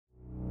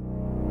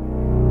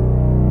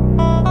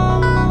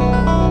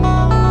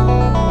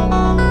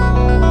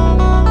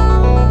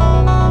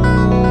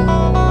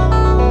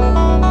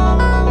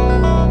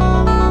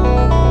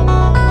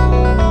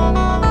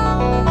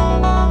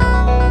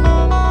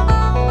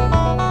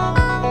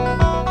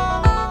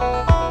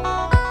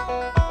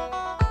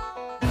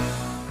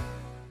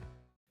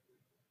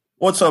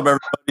What's up, everybody?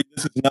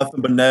 This is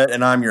Nothing But Net,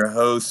 and I'm your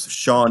host,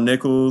 Sean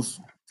Nichols.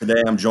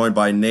 Today, I'm joined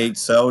by Nate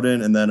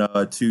Selden and then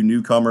two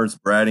newcomers,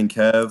 Brad and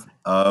Kev.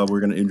 We're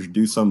going to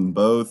introduce them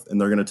both, and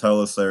they're going to tell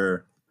us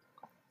their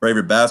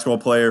favorite basketball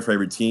player,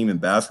 favorite team,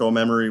 and basketball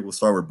memory. We'll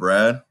start with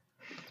Brad.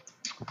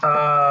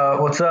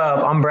 What's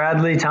up? I'm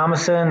Bradley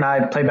Thomason.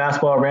 I play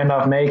basketball at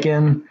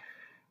Randolph-Macon.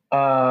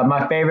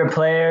 My favorite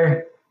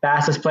player,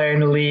 fastest player in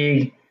the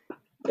league,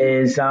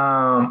 is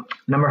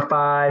number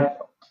 5,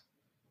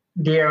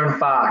 De'Aaron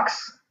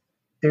Fox.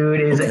 Dude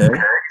is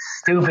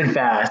stupid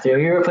fast. Dude,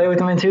 you ever play with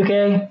him in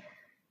 2K?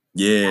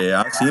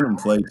 Yeah, I've seen him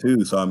play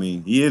too. So, I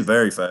mean, he is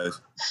very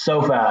fast.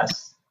 So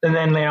fast. And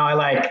then, I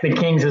like the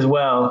Kings as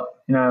well.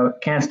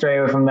 Can't stray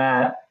away from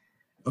that.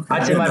 Okay,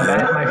 I'd say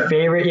my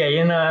favorite. Yeah,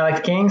 I like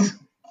the Kings.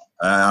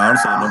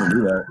 Honestly, I never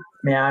knew that.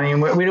 Yeah, I mean,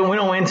 we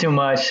don't win too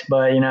much,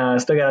 but,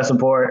 still got to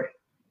support.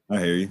 I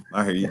hear you.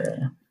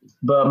 Yeah.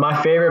 But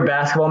my favorite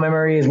basketball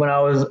memory is when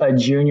I was a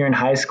junior in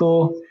high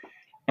school.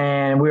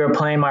 And we were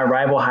playing my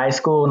rival high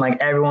school, and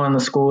like everyone in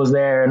the school was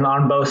there, and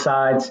on both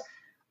sides.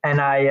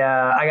 And I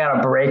got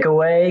a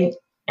breakaway,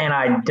 and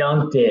I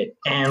dunked it,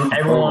 and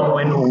everyone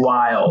went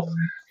wild.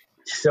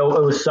 So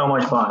it was so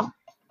much fun.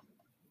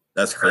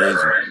 That's crazy.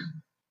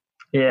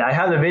 Yeah, I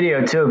have the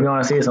video too if you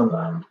want to see it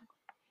sometime.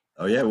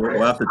 Oh yeah,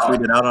 we'll have to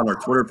tweet it out on our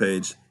Twitter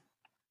page.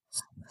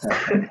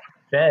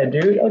 Yeah,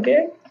 dude.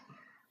 Okay.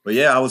 But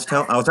yeah, I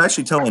was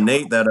actually telling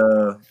Nate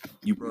that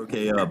you broke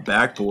a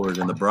backboard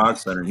in the Brock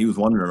Center, and he was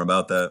wondering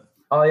about that.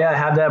 Oh yeah, I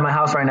have that at my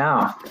house right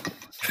now.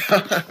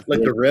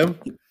 Like the rim?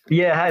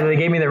 Yeah, they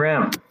gave me the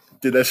rim.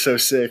 Dude, that's so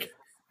sick.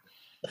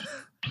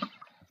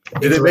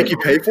 Did they make you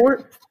pay for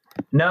it?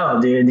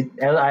 No, dude.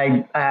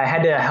 I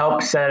had to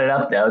help set it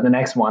up though. The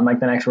next one, like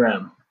the next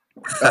rim.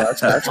 Oh,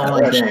 that's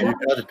Only you thing.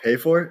 had to pay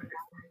for it?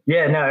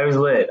 Yeah, no, it was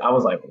lit. I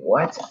was like,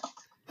 what?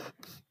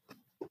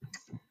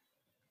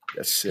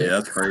 That's sick. Yeah,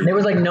 that's crazy. There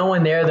was like no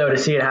one there though to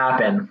see it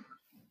happen.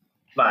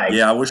 Like,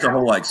 Yeah, I wish the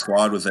whole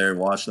squad was there to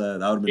watch that.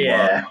 That would have been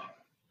yeah. wild.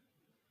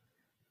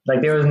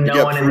 Like there was no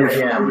got one in the proof.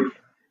 gym.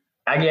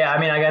 I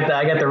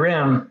got the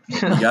rim. He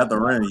got the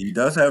ring. He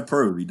does have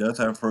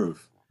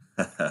proof.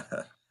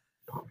 But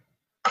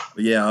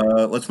yeah,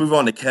 let's move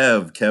on to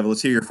Kev. Kev,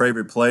 let's hear your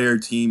favorite player,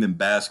 team, and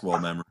basketball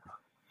memory.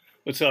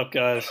 What's up,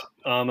 guys?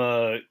 I'm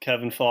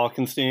Kevin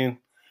Falkenstein.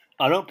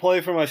 I don't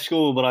play for my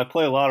school, but I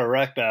play a lot of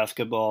rec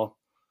basketball.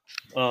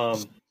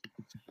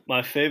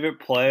 My favorite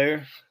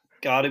player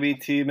got to be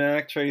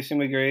T-Mac, Tracy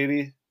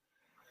McGrady.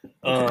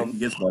 He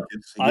gets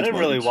buckets. I didn't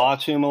really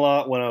watch him a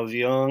lot when I was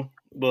young,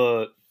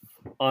 but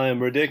I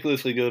am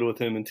ridiculously good with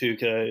him in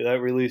 2K.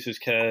 That releases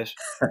cash.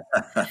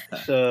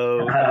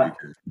 So,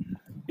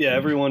 yeah,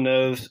 everyone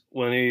knows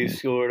when he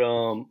scored,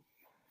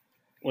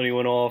 when he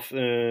went off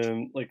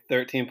in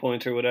 13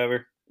 points or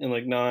whatever in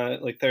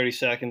 30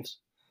 seconds.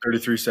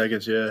 33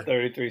 seconds, yeah.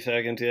 33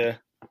 seconds, yeah.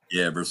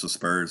 Yeah, versus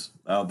Spurs.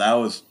 Oh,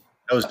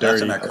 that's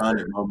dirty. an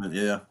iconic moment.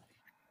 Yeah.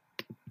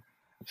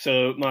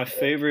 So my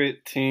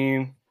favorite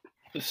team,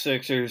 the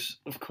Sixers,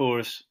 of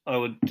course. I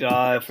would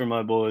die for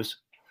my boys.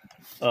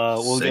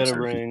 We'll get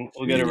a ring.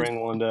 We'll get a ring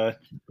one day.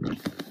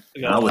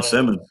 Not with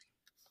Simmons.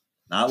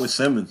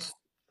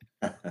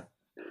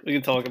 We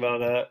can talk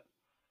about that.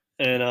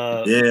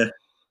 And Yeah.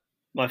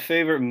 my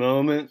favorite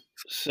moment.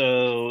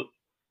 So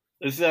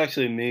this is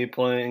actually me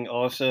playing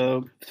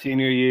also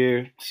senior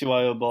year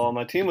CYO ball.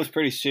 My team was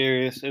pretty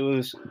serious. It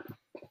was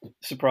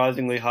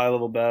surprisingly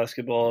high-level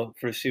basketball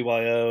for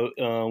CYO.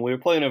 We were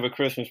playing over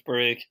Christmas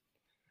break,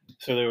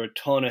 so there were a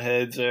ton of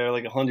heads there,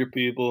 like 100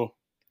 people.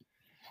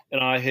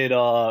 And I hit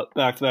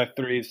back-to-back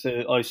threes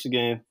to ice the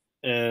game,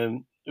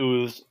 and it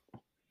was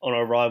on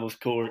our rival's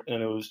court,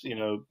 and it was,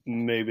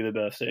 maybe the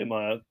best day of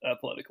my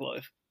athletic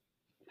life.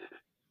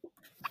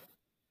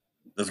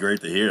 That's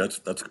great to hear.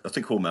 That's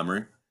a cool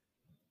memory.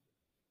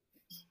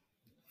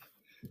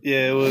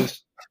 Yeah, it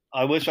was.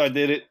 I wish I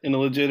did it in a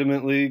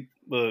legitimate league,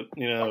 but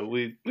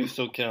we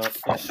still count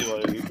as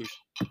CYO hoopers.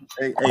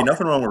 Hey,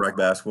 nothing wrong with rec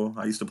basketball.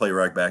 I used to play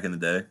rec back in the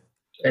day.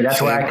 Hey,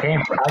 that's where I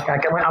came from.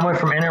 I went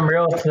from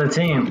intramural to the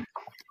team.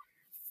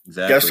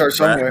 Exactly. Gotta start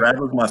somewhere. Brad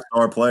was my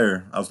star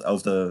player. I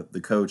was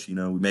the coach. We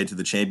made it to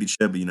the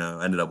championship, but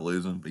ended up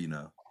losing. But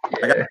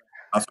I got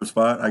Oscar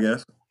spot, I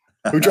guess.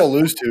 Who'd y'all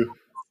lose to?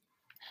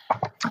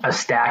 A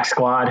stack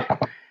squad.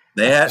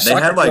 They had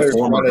like players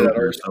former wanted that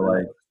hoopers,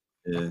 so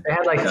yeah. They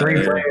had like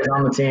 3 players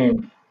on the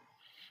team.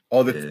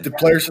 Oh, the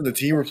players from the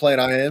team were playing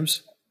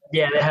IMs?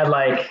 Yeah, they had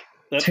like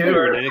That's 2. pretty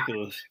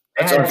ridiculous.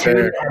 They That's had unfair.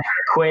 2 that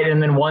had quit,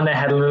 and then 1 that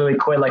had literally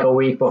quit like a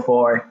week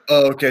before.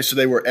 Oh, okay, so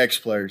they were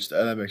ex-players.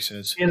 That makes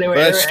sense. Yeah, they were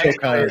But that's still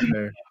kind ex-players. of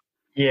unfair.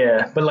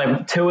 Yeah, but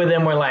like 2 of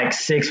them were like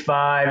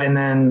 6'5", and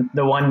then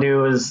the one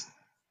dude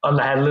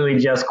had literally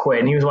just quit,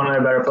 and he was one of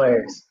their better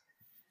players.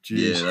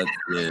 Jeez.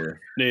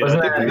 Nate,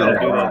 Wasn't I think that- we gotta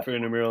do that for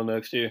intramural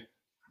next year.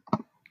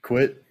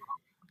 Quit?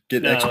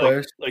 Get No,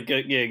 ex-players?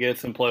 Get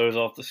some players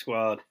off the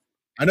squad.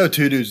 I know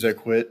 2 dudes that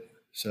quit,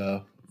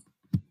 so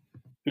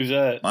Who's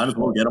that? Might as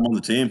well get them on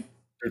the team.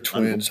 they're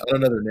twins. I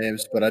don't know their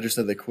names, but I just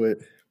said they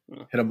quit.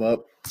 Hit them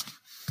up.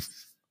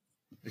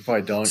 They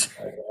probably dunk.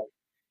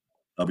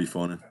 That'll be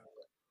funny.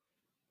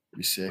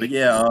 Be sick. But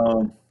yeah,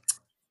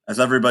 as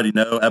everybody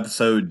know,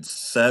 episode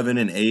 7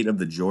 and 8 of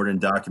the Jordan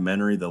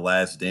documentary, The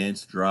Last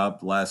Dance,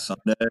 dropped last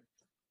Sunday.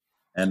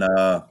 And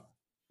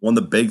one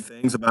of the big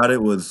things about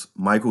it was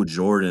Michael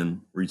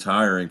Jordan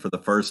retiring for the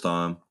first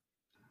time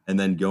and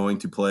then going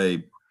to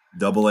play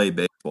AA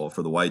baseball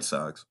for the White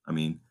Sox. I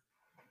mean,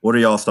 what are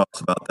y'all's thoughts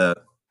about that?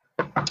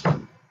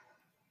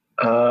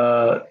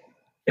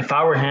 If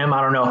I were him,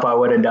 I don't know if I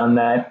would have done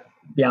that.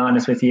 Be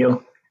honest with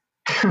you.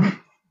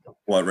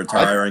 What,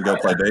 retire and go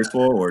play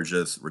baseball, or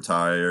just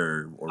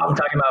retire? Or I'm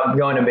talking about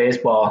going to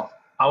baseball.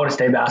 I would have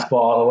stayed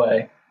basketball all the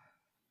way.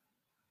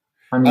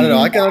 I don't know.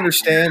 I can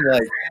understand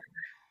like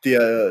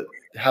the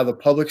how the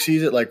public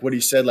sees it. Like what he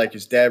said. Like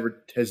his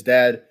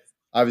dad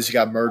obviously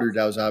got murdered.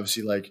 That was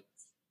obviously like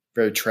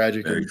very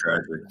tragic. Very and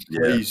tragic.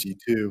 crazy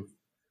too.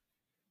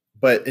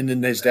 But and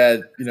then his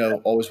dad,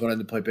 always wanted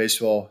to play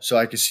baseball, so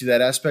I could see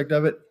that aspect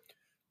of it.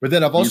 But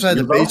then I've also had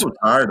the baseball.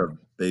 Tired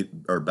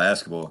of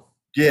basketball.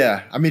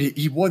 Yeah, I mean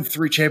he won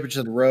 3 championships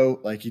in a row.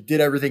 Like he did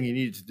everything he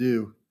needed to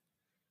do.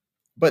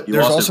 But He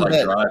there's lost also his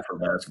that. drive for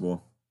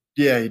basketball.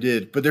 Yeah, he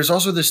did. But there's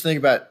also this thing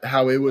about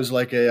how it was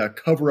like a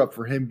cover up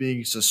for him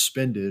being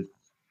suspended.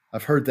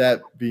 I've heard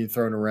that being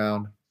thrown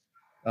around.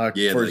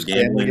 Yeah, for the his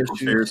gambling issues.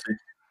 conspiracy.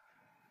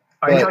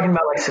 Are you talking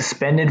about like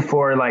suspended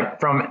for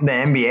like from the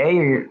NBA?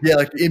 Or? Yeah,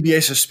 like the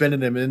NBA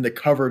suspended him and then they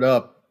covered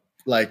up.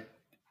 Like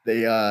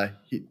they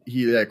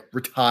he like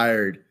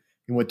retired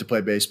and went to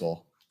play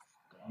baseball.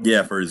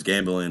 Yeah, for his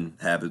gambling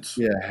habits.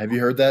 Yeah, have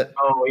you heard that?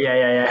 Oh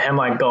yeah. Him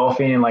like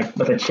golfing and like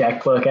with a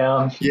checkbook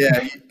out. Yeah,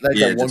 that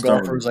Yeah, one just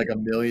golfer was like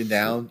 $1 million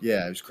down.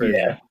 Yeah, it was crazy.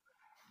 Yeah.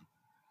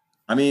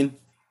 I mean,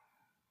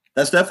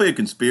 that's definitely a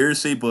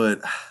conspiracy, but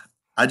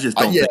I just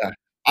don't think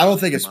I don't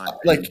think it's my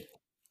like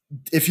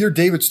if you're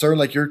David Stern,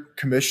 like your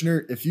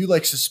commissioner, if you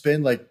like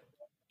suspend like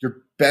your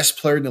best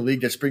player in the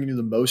league that's bringing you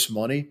the most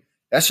money,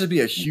 that should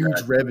be a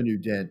huge revenue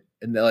dent.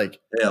 And they're like,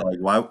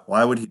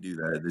 why would he do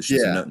that? There's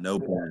just no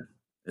point.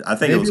 I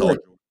think maybe it was all like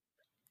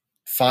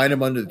fine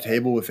him under the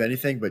table if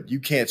anything, but you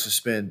can't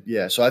suspend.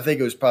 Yeah, so I think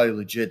it was probably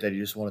legit that he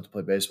just wanted to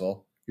play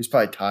baseball. He was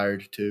probably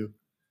tired too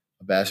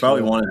of basketball.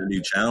 Probably wanted a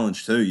new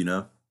challenge too.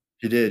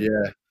 He did.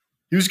 Yeah,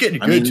 he was getting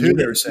good too.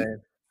 They were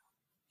saying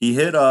he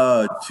hit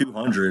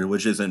 200,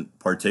 which isn't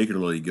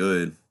particularly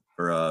good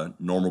for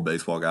normal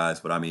baseball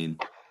guys, but I mean,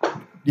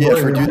 yeah,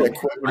 for a dude that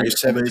quit when he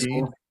was 17.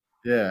 Baseball.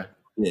 Yeah.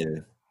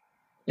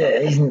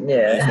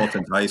 Baseball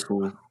since high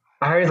school.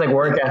 I heard his like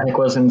work ethic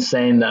was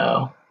insane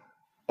though.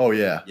 Oh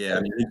yeah. Yeah,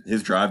 I mean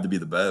his drive to be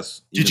the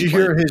best. Did you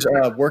hear his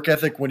work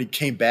ethic when he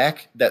came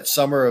back that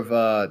summer of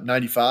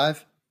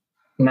 '95?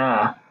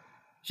 Nah.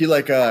 He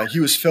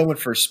was filming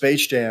for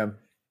Space Jam,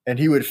 and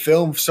he would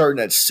film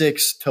starting at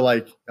 6 to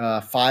like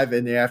 5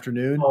 in the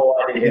afternoon. Oh,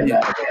 I didn't hear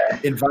that. Yeah.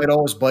 Invite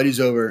all his buddies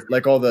over,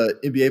 like all the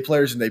NBA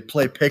players, and they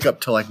play pickup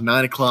till like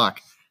 9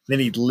 o'clock. Then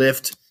he'd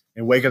lift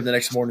and wake up the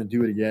next morning and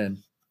do it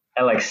again.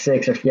 At like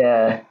 6 or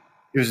yeah.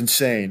 It was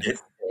insane.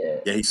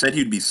 Yeah, he said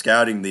he'd be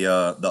scouting the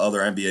other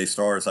NBA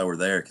stars that were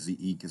there because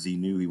he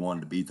knew he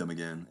wanted to beat them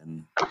again.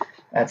 And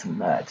that's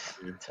nuts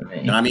to me.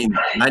 And I mean,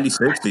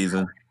 96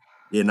 season,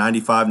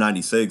 95,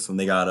 96 when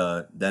they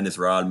got Dennis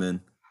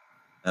Rodman.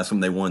 That's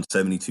when they won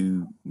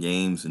 72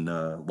 games and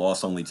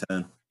lost only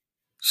 10.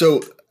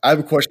 So I have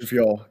a question for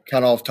y'all,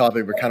 kind of off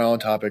topic, but kind of on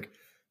topic.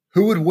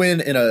 Who would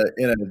win in a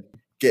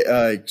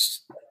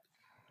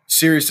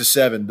series to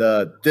 7?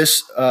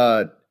 This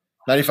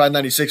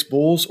 95-96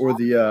 Bulls or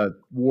the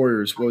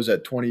Warriors? What was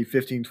that?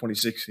 2015,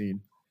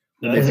 2016.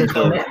 Is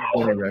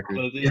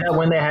that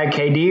when they had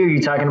KD? Or are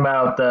you talking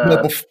about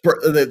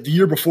the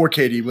year before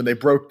KD when they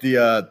broke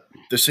the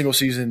single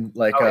season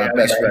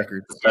best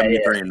record?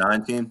 73 and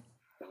 19.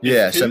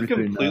 Yeah, two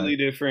completely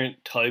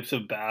different types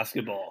of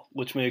basketball,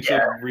 which makes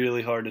it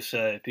really hard to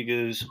say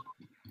because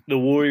the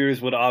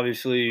Warriors would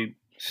obviously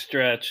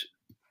stretch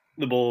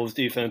the Bulls'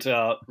 defense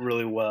out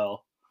really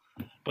well,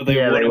 but they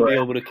wouldn't be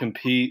able to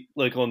compete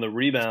like on the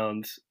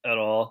rebounds at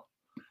all.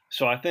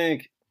 So I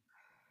think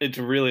it's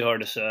really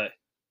hard to say.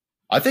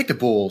 I think the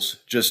Bulls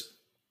just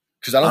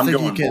because I don't think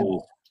you can.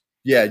 Bulls.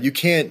 Yeah, you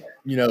can't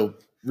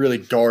really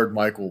guard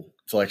Michael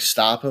to like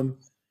stop him.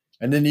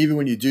 And then even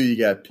when you do, you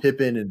got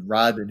Pippen and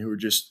Rodman who are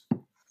just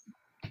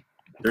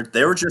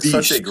they were just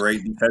such a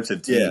great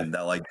defensive team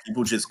that like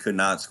people just could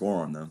not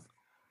score on them.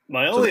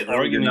 My only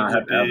argument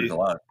would be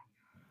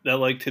that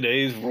like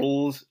today's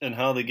rules and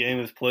how the game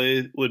is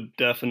played would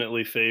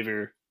definitely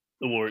favor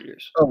the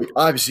Warriors. Oh,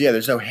 obviously, yeah.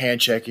 There's no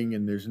hand checking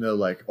and there's no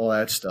like all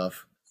that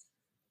stuff.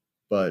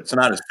 But it's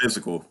not as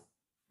physical.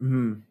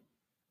 Mm-hmm.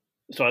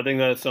 So I think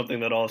that's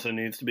something that also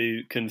needs to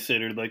be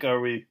considered. Like, are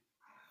we?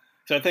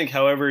 So I think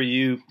however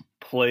you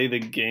play the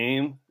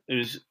game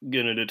is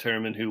going to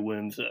determine who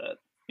wins that.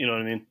 You know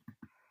what I mean?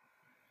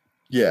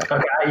 Yeah.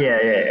 Okay.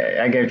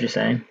 Yeah. I get what you're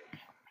saying.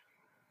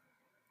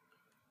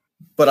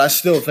 But I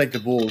still think the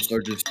Bulls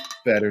are just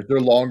better. They're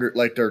longer,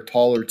 like they're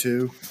taller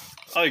too.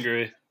 I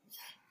agree.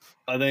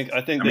 I think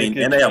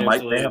they have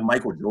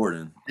Michael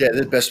Jordan. Yeah,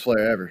 they're the best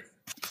player ever.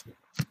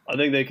 I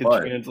think they could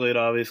translate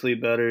obviously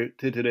better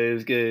to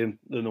today's game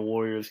than the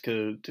Warriors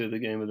could to the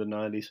game of the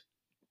 90s.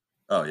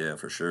 Oh yeah,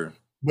 for sure.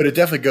 But it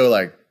definitely go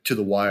like to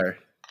the wire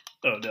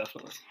Oh,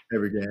 definitely.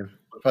 every game.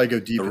 Probably go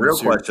deep. The in real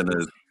series.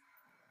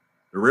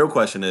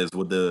 question is,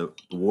 would the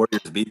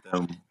Warriors beat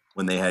them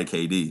when they had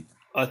KD?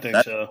 I think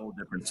That's a so. whole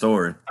different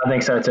story. I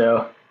think so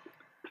too.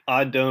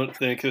 I don't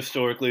think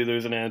historically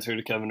there's an answer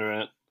to Kevin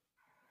Durant.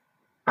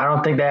 I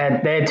don't think they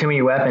had too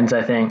many weapons.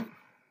 I think.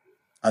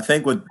 I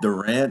think with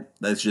Durant,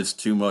 that's just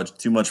too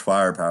much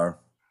firepower.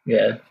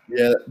 Yeah.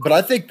 Yeah, but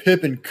I think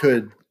Pippen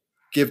could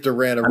give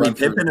Durant a I run. mean, for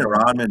Pippen his and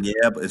money. Rodman,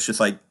 yeah, but it's just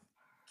like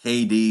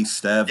KD,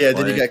 Steph, Yeah,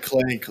 Clay, then you got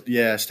Clay.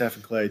 Yeah, Steph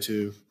and Clay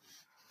too.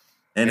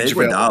 and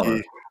JaVale Iguodala.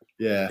 McGee.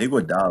 Yeah,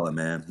 Iguodala,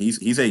 man,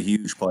 he's a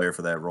huge player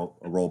for that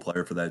role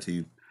player for that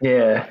team.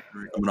 Yeah.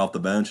 Coming off the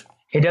bench.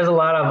 He does a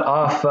lot of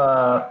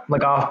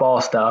off ball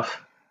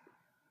stuff.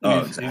 Oh,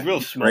 He's exactly. real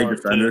Great smart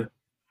defender. too.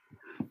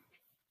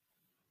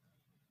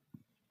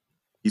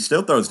 He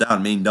still throws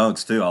down mean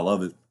dunks too. I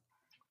love it.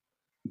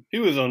 He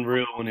was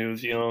unreal when he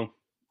was young.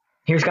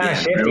 He was kind of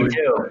Yeah, shifty really?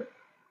 too.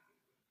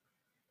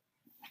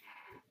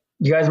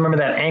 You guys remember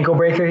that ankle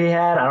breaker he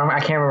had? I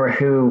can't remember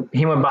who.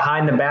 He went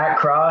behind the back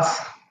cross.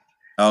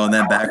 Oh, and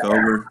then back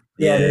over.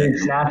 Yeah, Yeah, then he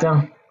snapped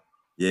him.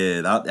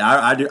 yeah.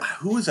 I do.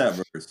 Who was that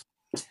verse?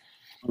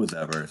 Who was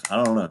that verse?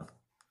 I don't know.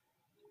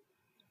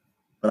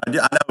 But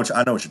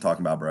I know what you're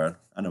talking about, Brad.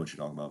 I know what you're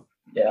talking about.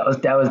 Yeah,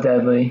 that was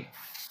deadly.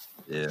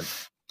 Yeah.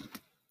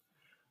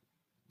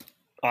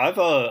 I've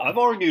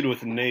argued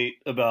with Nate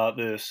about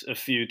this a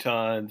few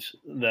times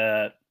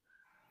that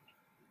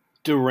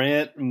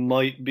Durant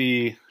might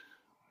be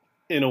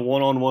in a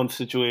one-on-one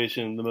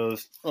situation the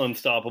most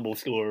unstoppable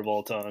scorer of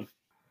all time.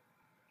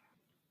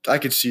 I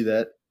could see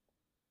that.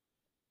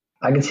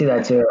 I can see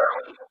that too.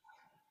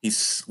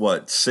 He's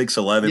what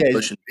 6'11", Yeah,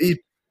 pushing. he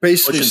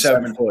basically pushing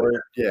 7 7 foot.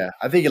 foot. Yeah,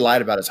 I think he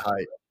lied about his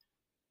height.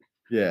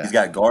 Yeah, He's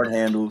got guard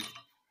handles.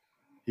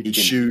 he He can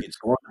can shoot. He can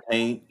score in the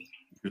paint.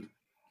 He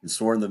can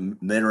score in the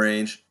mid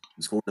range. He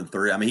can score in the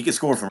three. I mean, he can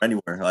score from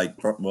anywhere, like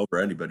from over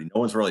anybody. No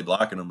one's really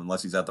blocking him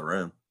unless he's at the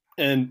rim.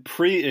 And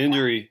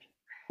pre-injury,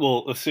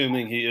 well,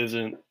 assuming he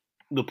isn't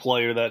the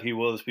player that he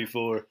was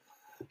before,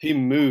 he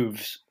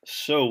moves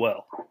so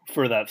well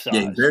for that size.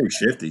 Yeah, he's very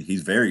shifty.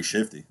 He's very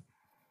shifty.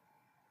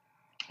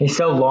 He's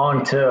so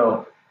long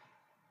too.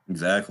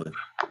 Exactly.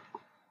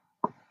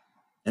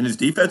 And his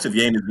defensive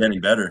game is getting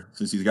better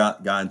since he's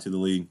got into the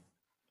league,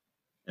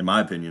 in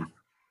my opinion.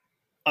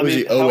 I Was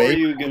mean, he how are 08?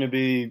 you going to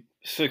be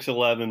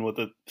 6'11" with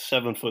a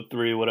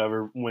 7'3"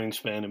 whatever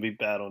wingspan and be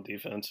bad on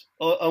defense?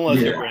 Unless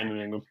Yeah. you're Brandon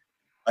Ingram.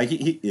 Like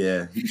he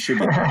should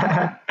be.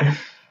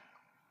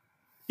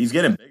 He's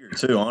getting bigger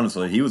too.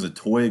 Honestly, he was a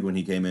twig when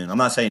he came in. I'm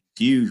not saying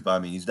he's huge, but I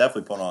mean he's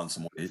definitely put on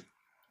some weight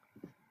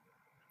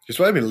He's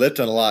probably been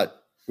lifting a lot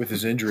with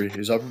his injury,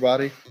 his upper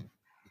body.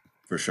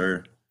 for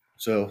sure.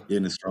 So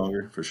Getting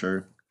stronger for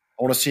sure.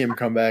 I want to see him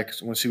come back.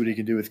 I want to see what he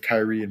can do with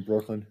Kyrie in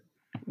Brooklyn.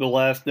 The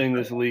last thing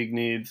this league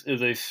needs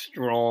is a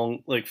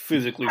strong, like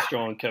physically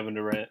strong Kevin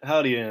Durant.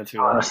 How do you answer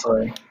that?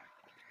 Honestly,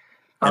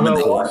 I Him don't and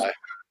the know. Hawks.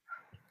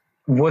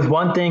 With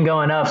one thing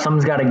going up,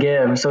 something's got to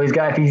give. So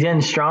if he's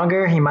in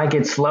stronger, he might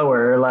get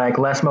slower, like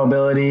less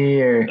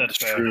mobility, or That's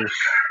fair. True.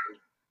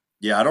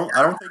 Yeah, I don't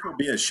think he'll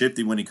be as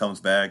shifty when he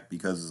comes back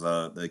because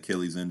of the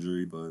Achilles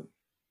injury. But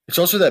It's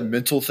also that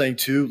mental thing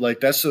too. Like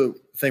that's the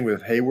thing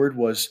with Hayward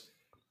was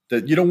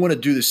that you don't want to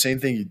do the same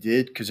thing you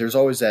did because there's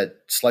always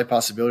that slight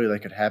possibility that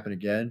could happen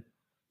again.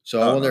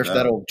 So I Oh, wonder no if doubt.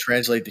 that'll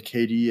translate to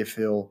KD if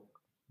he'll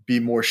be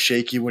more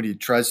shaky when he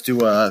tries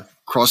to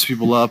cross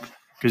people up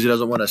because he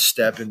doesn't want to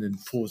step and then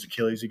pull his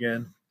Achilles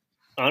again.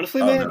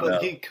 Honestly, Oh, man, no but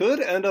doubt. he could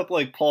end up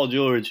like Paul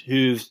George,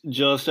 who's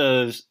just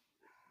as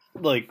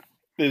like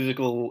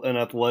physical and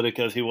athletic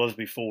as he was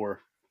before.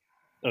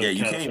 yeah,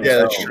 you can't even Yeah,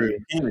 tell. that's true.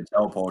 You can't even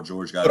tell Paul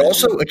George got But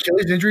also, injured.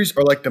 Achilles injuries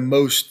are like the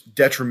most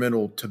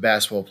detrimental to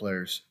basketball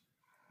players.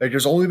 Like,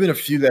 there's only been a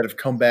few that have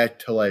come back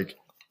to like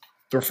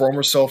their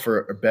former self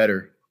or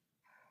better.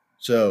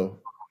 So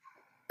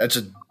that's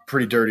a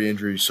pretty dirty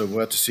injury. So we'll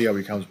have to see how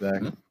he comes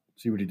back,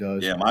 see what he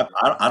does. Yeah,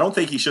 I don't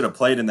think he should have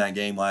played in that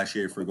game last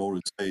year for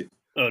Golden State.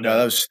 Oh No, no,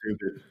 that was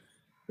stupid.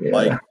 yeah.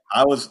 Like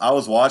I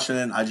was watching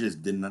it,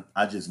 and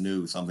I just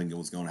knew something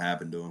was going to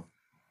happen to him.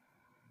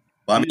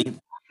 But I mean,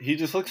 he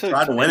just looks so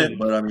tried to win it, timid.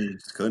 but I mean, he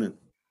just couldn't.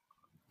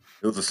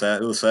 It was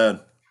sad.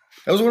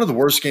 That was one of the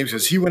worst games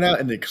because he went out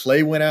and then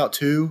Clay went out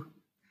too.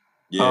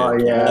 Yeah, Oh,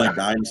 the yeah. whole, like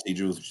dynasty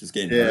was just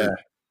getting Yeah. hurt.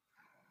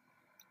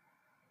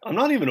 I'm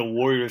not even a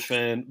Warriors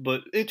fan,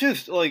 but it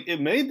just like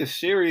it made the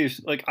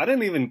series like I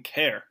didn't even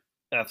care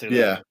after that.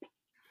 Yeah.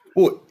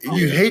 Well,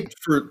 you hate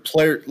for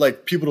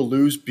people to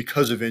lose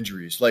because of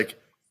injuries. Like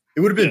it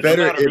would have been Yeah,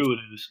 better no matter if who it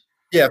is.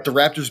 if the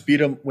Raptors beat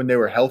them when they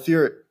were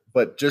healthier,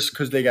 but just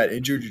because they got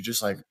injured, you're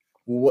just like,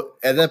 well, what?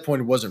 At that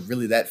point, it wasn't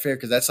really that fair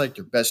because that's like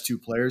your best two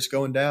players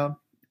going down.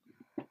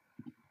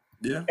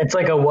 Yeah, It's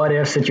like a what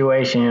if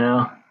situation, you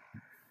know?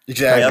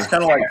 Exactly. that's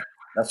kind of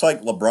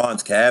like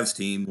LeBron's Cavs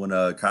team when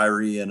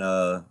Kyrie and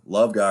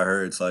Love got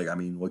hurt. It's like, I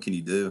mean, what can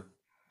you do?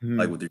 Mhm.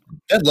 Like with your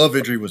That Love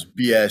injury was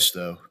BS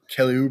though.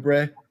 Kelly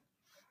Oubre.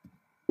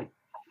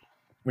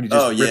 When he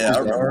just Oh, yeah, ripped I his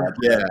remember arm.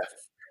 that. Yeah.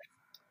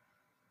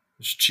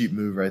 It's a cheap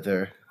move right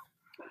there.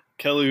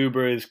 Kelly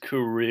Oubre's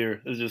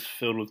career is just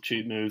filled with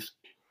cheap moves.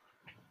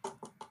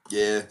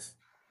 Yeah.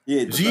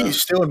 Yeah. Is he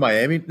still in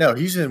Miami? No,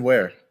 he's in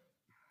where?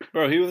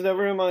 Bro, he was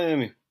never in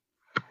Miami.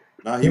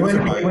 Nah, he was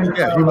in Miami.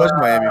 Yeah, he was in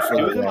Miami for He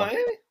a was in while.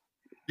 Miami?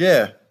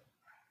 Yeah.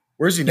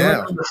 Where's he He now?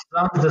 went from the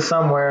Suns to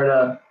somewhere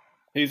to.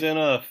 He's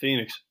in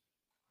Phoenix.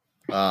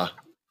 They have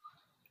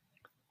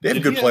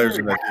Did good he players ever-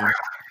 in that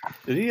team.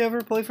 Did he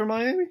ever play for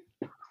Miami?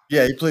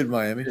 Yeah, he played in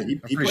Miami. Yeah, I'm he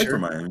pretty played sure. for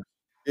Miami.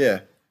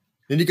 Yeah.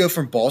 Didn't he go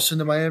from Boston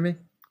to Miami?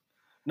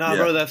 Nah, Yeah.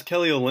 bro, that's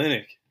Kelly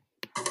Olynyk.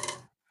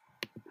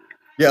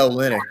 Yeah,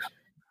 Olynyk.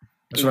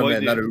 That's The what I white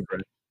meant, not dude.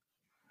 Oubre.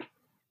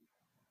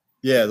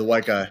 Yeah, the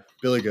white guy,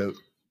 Billy Goat.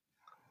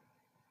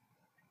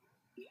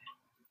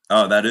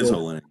 Oh, that is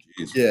Cool. Olynyk.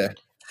 Jeez. Yeah.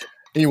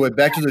 Anyway,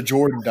 back to the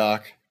Jordan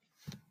doc.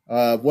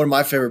 One of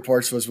my favorite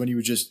parts was when he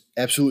was just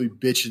absolutely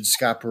bitching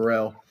Scott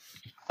Burrell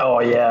Oh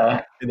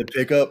yeah. in the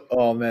pickup.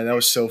 Oh man, that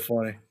was so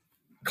funny.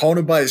 Calling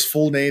him by his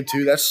full name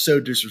too. That's so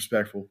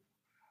disrespectful.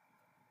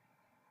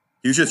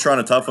 He was just trying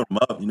to toughen him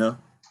up, you know?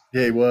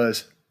 Yeah, he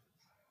was.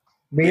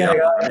 We Yeah.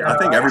 gotta go. I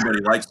think everybody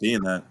likes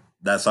seeing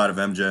that side of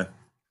MJ.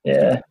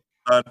 Yeah.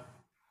 Uh,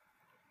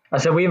 I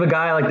said we have a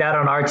guy like that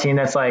on our team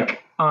that's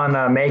like on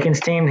Macon's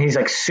team. He's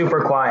like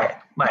super quiet,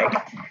 like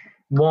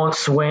won't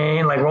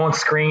swing, like won't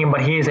scream,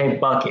 but he is a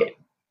bucket.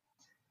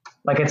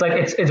 Like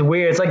it's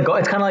weird. It's like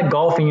it's kind of like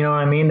golfing, you know what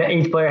I mean? That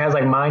each player has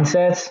like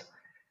mindsets,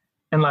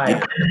 and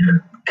like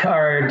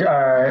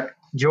our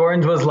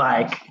Jordan's was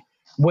like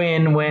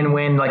win,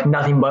 like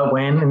nothing but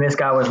win, and this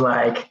guy was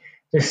like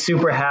just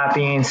super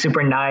happy and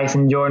super nice,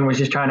 and Jordan was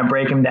just trying to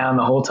break him down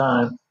the whole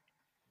time.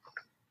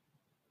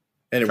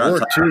 And it Trying to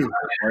worked tie- too.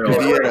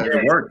 Because he had a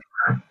It worked.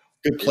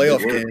 good playoff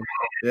It worked. game.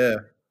 Yeah.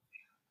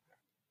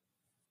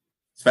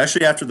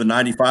 Especially after the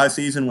 95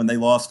 season when they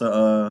lost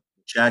to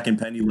Shaq and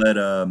Penny led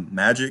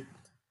Magic.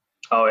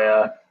 Oh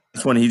yeah.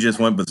 That's when he just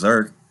went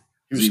berserk.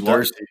 He was He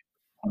lost. thirsty.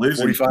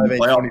 Losing 45, in the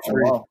playoffs 23. for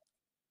a while.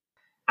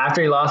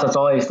 After he lost, that's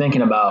all he was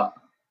thinking about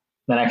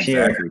the next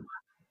year. Exactly.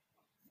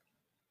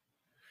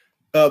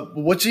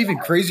 What's even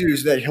crazier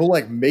is that he'll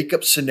like make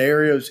up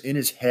scenarios in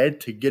his head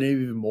to get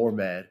him even more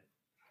mad.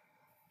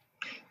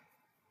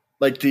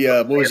 Like the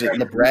what was it, He's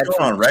LeBradford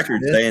on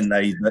record Smith? saying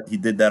that he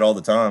did that all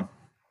the time.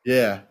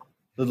 Yeah,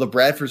 the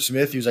LeBradford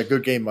Smith. He was like,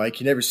 "Good game, Mike."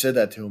 He never said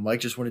that to him. Mike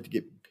just wanted to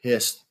get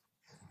pissed,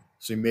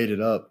 so he made it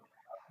up.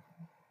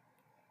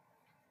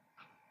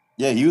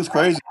 Yeah, he was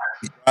crazy.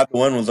 The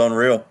one was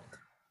unreal.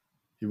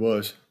 He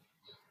was.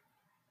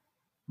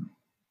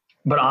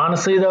 But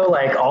honestly, though,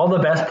 like all the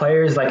best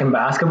players, like in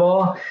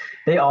basketball,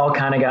 they all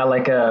kind of got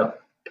like a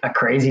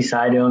crazy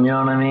side to them. You know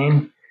what I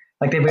mean?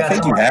 Like they've I got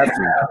think some, you have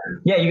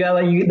to. yeah, you got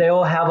like they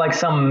all have like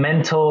some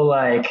mental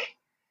like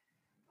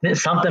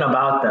something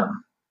about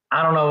them.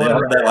 I don't know They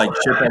what. have that like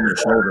chip on their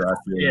shoulder, I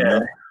feel. Yeah. You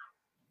know?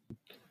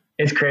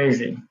 It's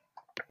crazy.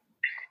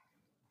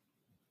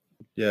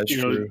 Yeah, that's You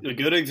know, true. a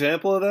good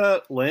example of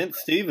that, Lance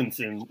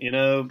Stevenson. You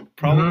know,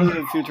 probably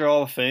a future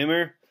Hall of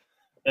Famer,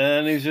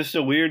 and he's just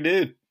a weird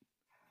dude.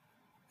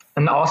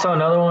 And also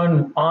another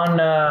one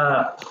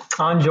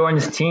on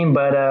Jordan's team,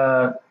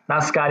 but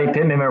not Scottie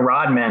Pippen, but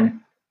Rodman.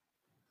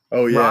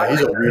 Oh yeah,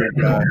 he's a weird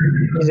guy.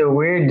 He's a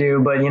weird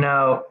dude, but you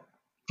know,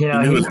 He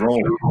knew his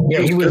role. yeah,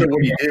 he was good at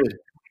what he did.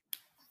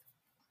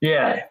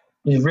 yeah,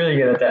 he's really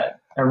good at that.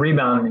 And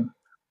rebounding,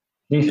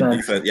 defense.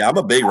 Defense. Yeah, I'm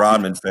a big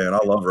Rodman fan. I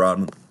love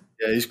Rodman.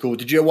 Yeah, he's cool.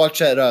 Did you watch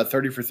that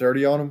 30 for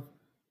 30 on him?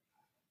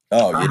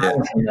 Oh I yeah.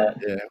 haven't seen that.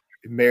 Yeah,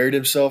 he married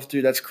himself,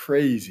 dude. That's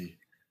crazy.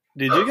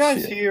 Did you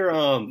guys hear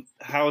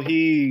how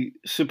he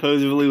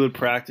supposedly would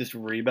practice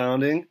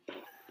rebounding?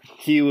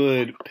 He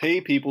would pay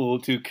people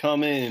to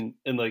come in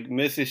and like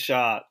miss a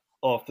shot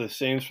off the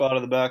same spot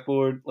of the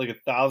backboard like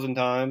 1,000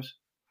 times,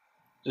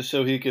 just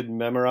so he could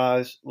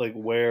memorize like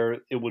where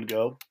it would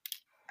go.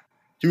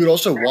 He would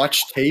also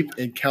watch tape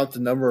and count the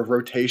number of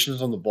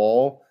rotations on the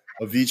ball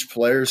of each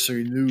player, so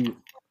he knew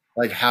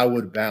like how it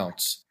would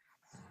bounce.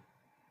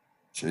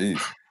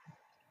 Jeez.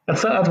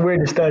 That's weird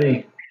to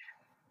study.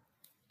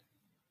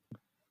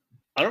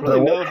 I don't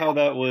really know how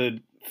that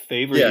would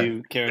favor Yeah.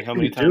 you, caring how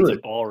many You do times it.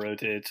 the ball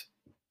rotates.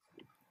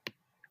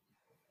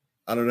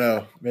 I don't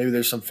know. Maybe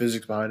there's some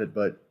physics behind it,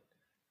 but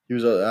he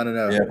was I don't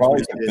know. Yeah,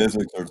 probably some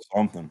physics or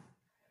something.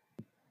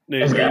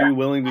 Nate, are you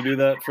willing to do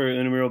that for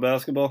intramural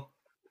basketball?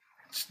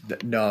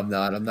 No, I'm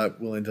not. I'm not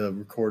willing to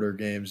record our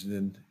games and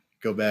then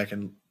go back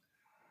and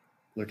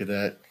look at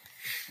that.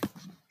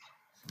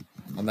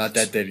 I'm not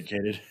that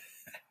dedicated.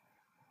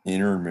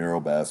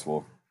 Intramural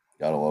basketball.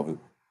 Gotta love it.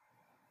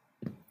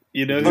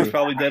 You know who's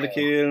probably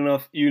dedicated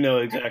enough? You know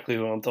exactly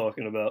who I'm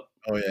talking about.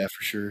 Oh yeah,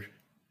 for sure.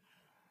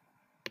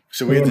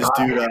 So we had this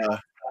dude.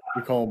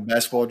 We call him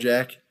Basketball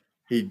Jack.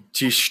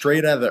 He's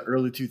straight out of the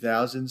early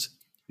 2000s.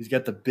 He's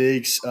got the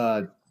big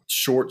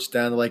shorts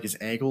down to like his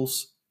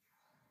ankles,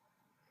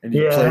 and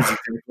he Yeah. plays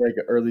like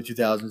an early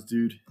 2000s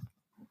dude.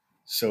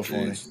 So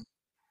funny. Jeez.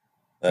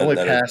 Only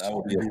That passed-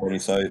 would be a funny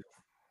sight.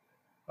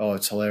 Oh,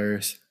 it's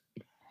hilarious.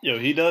 Yo,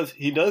 he does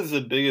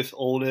the biggest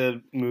old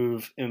head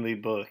move in the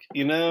book.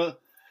 You know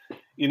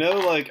You know,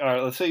 like, all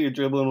right, let's say you're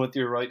dribbling with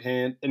your right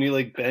hand and you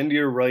like bend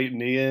your right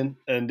knee in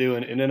and do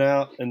an in and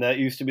out, and that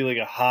used to be like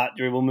a hot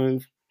dribble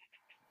move.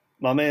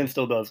 My man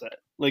still does that.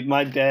 Like,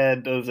 my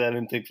dad does that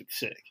and thinks it's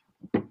sick.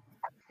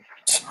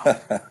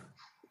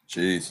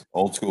 Jeez,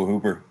 old school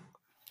hooper.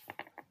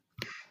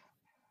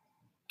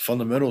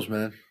 Fundamentals,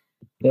 man.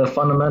 The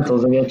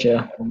fundamentals will get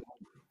you.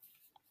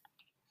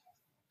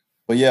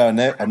 But yeah,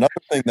 another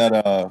thing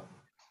that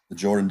the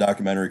Jordan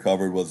documentary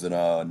covered was in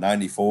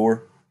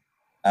 '94.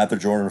 After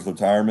Jordan's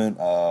retirement,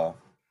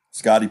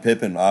 Scottie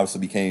Pippen obviously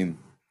became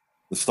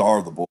the star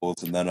of the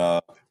Bulls, and then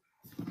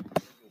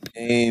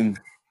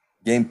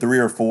game 3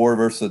 or 4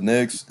 versus the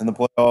Knicks in the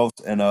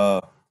playoffs,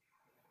 and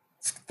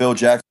Phil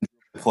Jackson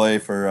play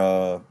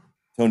for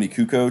Tony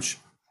Kukoc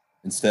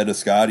instead of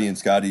Scottie, and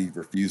Scottie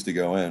refused to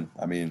go in.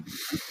 I mean,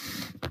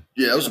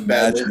 yeah, that was a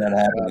bad imagine that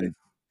happening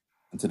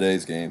in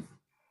today's game.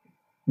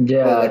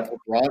 Yeah. Like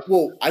LeBron.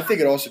 Well, I think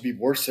it'd also be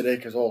worse today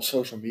because all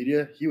social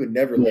media. He would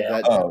never let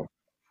that down.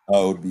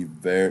 Oh, it would be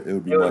It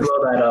would blow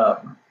that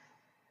up.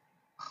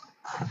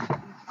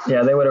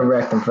 Yeah, they would have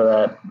wrecked him for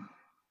that.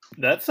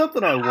 That's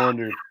something I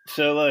wondered.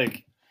 So,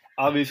 like,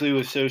 obviously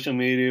with social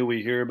media,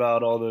 we hear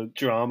about all the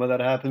drama that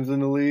happens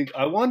in the league.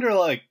 I wonder,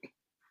 like,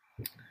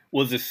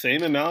 was the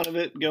same amount of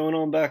it going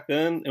on back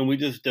then and we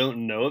just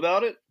don't know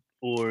about it?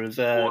 Or is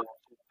that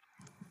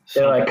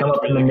They like come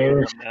up in the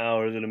news now,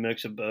 or is it a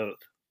mix of both?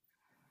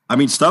 I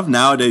mean, stuff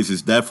nowadays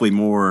is definitely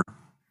more.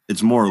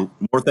 It's more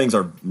things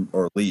are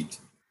leaked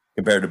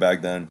compared to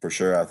back then, for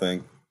sure. I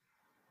think.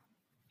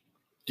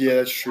 Yeah,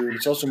 that's true.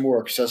 It's also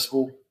more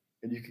accessible,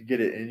 and you can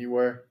get it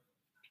anywhere.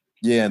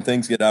 Yeah, and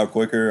things get out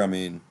quicker. I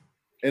mean,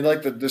 and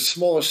like the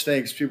smallest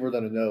things, people are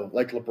gonna know.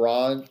 Like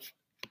LeBron,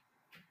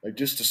 like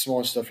just the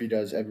smallest stuff he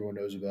does, everyone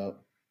knows about.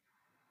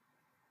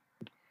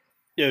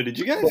 Yo, did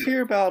you guys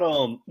hear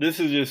about this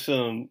is just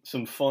some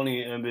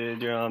funny NBA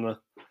drama.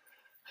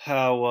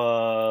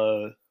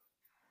 How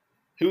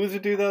who was the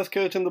dude that was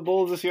coaching the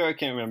Bulls this year? I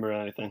can't remember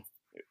anything.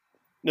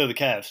 No, the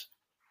Cavs.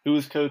 Who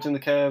was coaching the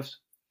Cavs?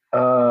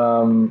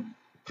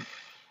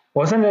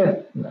 Wasn't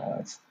it?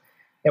 No,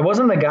 it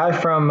wasn't the guy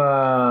from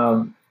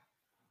the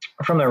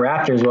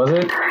Raptors, was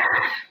it?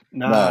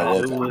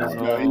 No, it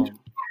was.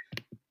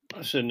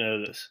 I should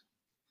know this.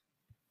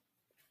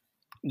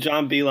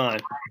 John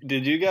Beilein.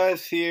 Did you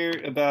guys hear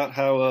about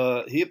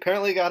how he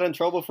apparently got in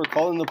trouble for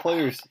calling the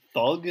players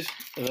thugs,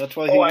 and that's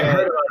why he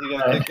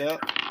got kicked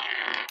out?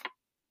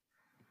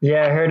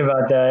 Yeah, I heard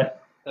about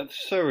that.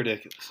 That's so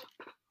ridiculous.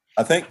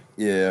 I think,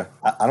 yeah.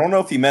 I don't know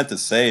if he meant to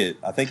say it.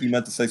 I think he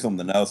meant to say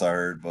something else, I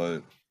heard,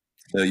 but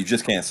you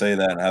just can't say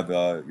that and have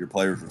your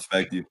players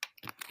respect you.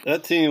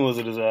 That team was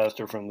a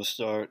disaster from the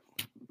start.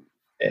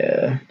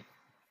 Yeah.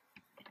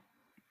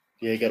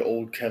 Yeah, you got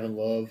old Kevin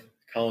Love,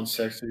 Colin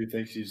Sexton, who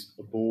thinks he's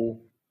a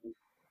bull.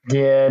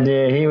 Yeah,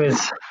 dude,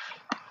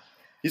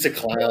 He's a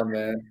clown,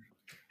 man.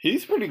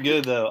 He's pretty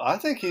good, though. I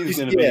think he's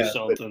going to be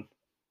something.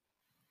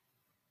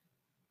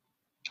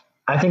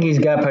 I think he's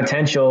got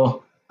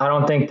potential. I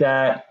don't think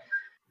that.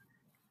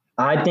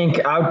 I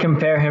think I would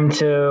compare him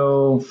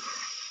to.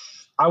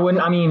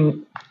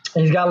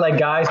 He's got like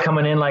guys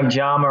coming in like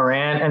Ja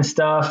Morant and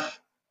stuff.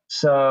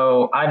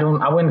 So I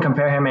wouldn't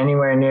compare him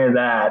anywhere near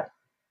that.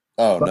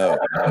 Oh,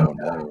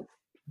 no.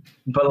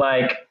 But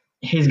like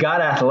he's got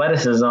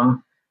athleticism,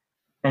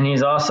 and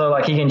he's also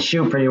like he can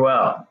shoot pretty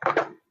well.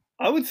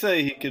 I would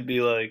say he could be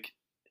like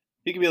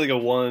a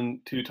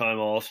 1-2-time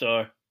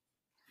All-Star.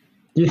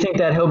 Do you think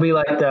that he'll be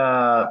like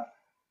the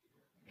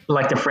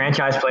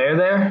franchise player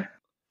there?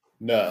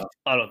 No,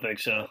 I don't think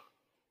so.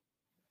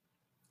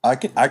 I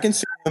can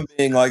see him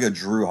being like a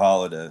Drew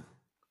Holiday.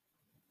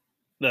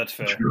 That's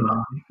fair.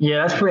 Yeah,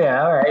 that's pretty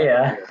all right.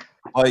 Yeah.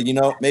 Like,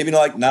 maybe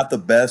like not the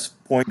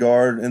best point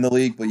guard in the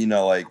league, but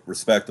like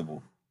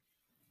respectable.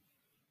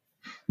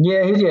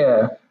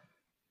 Yeah.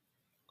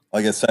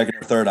 Like a second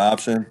or third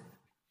option.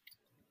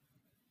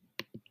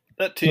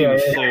 That team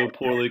is so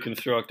poorly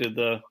constructed,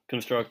 though.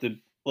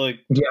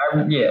 Like,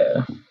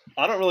 yeah.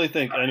 I don't really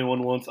think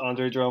anyone wants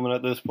Andre Drummond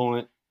at this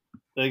point.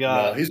 They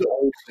got he's an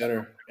old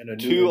center and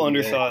two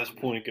undersized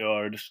point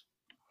guards.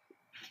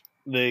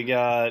 They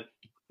got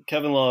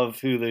Kevin Love,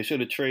 who they should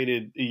have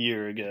traded a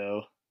year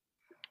ago.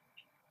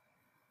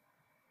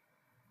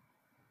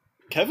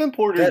 Kevin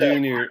Porter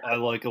Jr. I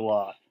like a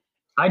lot.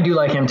 I do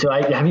like him too.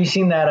 Have you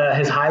seen that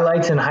his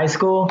highlights in high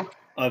school?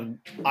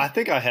 I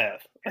think I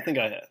have.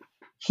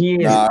 He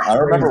is. I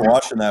remember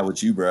watching that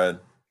with you, Brad.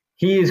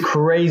 He is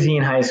crazy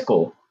in high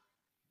school.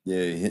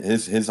 Yeah,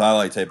 his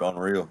highlight tape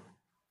unreal.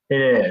 It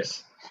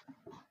is.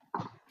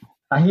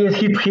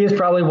 He is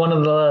probably one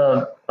of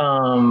the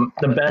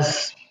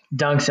best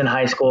dunks in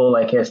high school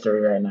like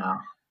history right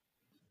now.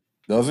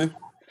 Does he?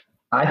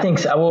 I think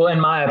so. Well, in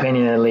my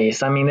opinion, at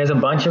least. I mean, there's a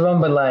bunch of them,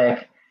 but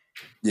like,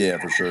 yeah,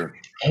 for sure.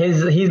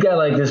 He's got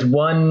like this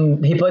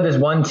one. He played this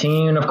one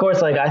team, and of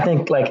course, like I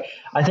think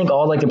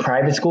all like the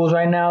private schools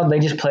right now they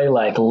just play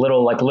like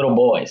little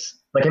boys.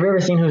 Like, have you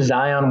ever seen who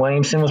Zion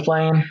Williamson was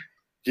playing?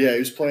 Yeah, he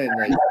was playing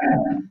like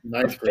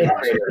ninth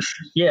graders.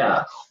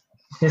 Yeah,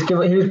 he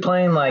was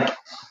playing like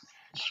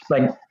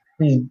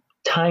these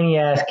tiny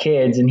ass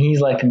kids, and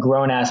he's like a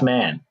grown ass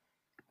man.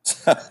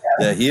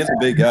 Yeah, he is a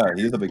big guy.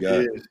 He is a big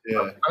guy.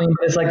 Yeah. I mean,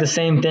 it's like the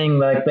same thing.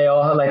 Like they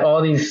all have like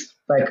all these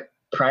like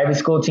private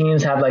school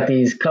teams have like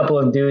these couple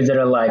of dudes that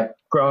are like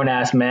grown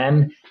ass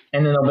men,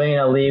 and then they'll be in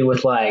a league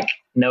with like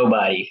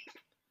nobody.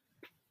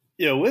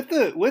 Yeah, with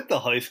the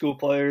high school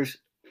players,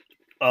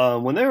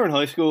 when they were in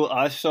high school,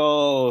 I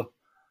saw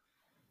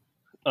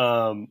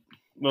Mo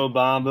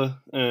Bamba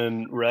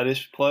and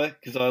Reddish play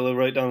because I live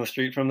right down the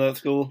street from that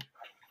school,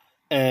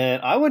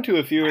 and I went to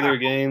a few of their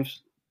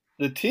games.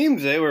 The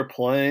teams they were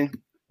playing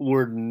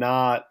were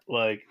not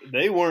like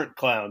they weren't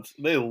clowns.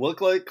 They look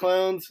like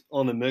clowns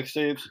on the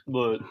mixtapes,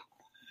 but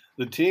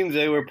the teams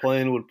they were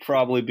playing would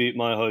probably beat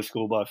my high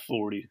school by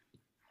 40.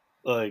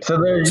 Like,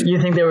 So you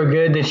think they were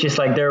good? It's just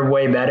like they're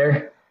way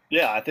better.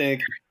 yeah, I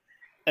think,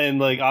 and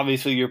like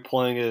obviously you're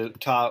playing a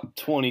top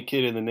 20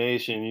 kid in the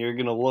nation, you're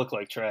gonna look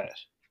like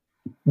trash.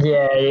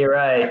 Yeah, you're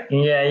right.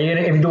 Yeah,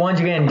 if the ones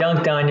you're getting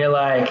dunked on, you're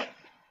like,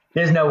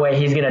 there's no way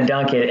he's gonna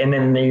dunk it, and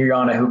then you're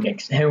on a hoop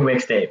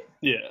mixtape.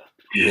 Yeah.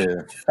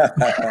 Yeah.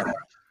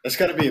 That's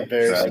got to be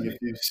embarrassing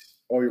if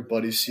all your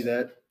buddies see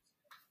that.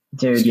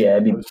 Dude, yeah,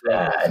 it'd be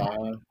bad.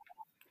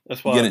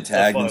 That's why, Getting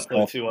tagged and that's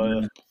why I stuff. play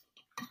CYF.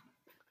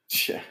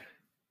 Yeah.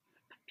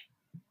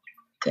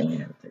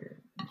 Damn, dude.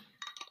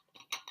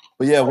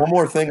 But yeah, one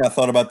more thing I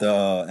thought about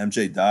the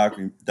MJ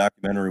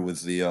documentary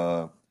was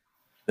the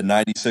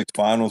 '96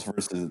 finals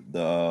versus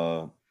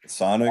the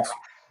Sonics,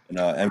 and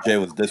MJ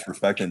was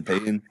disrespecting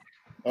Peyton.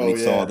 And he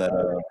saw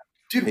that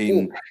Dude,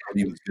 Peyton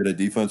he was good at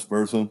defense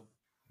versus him.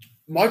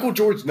 Michael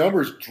Jordan's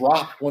numbers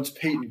dropped once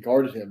Peyton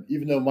guarded him,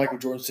 even though Michael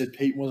Jordan said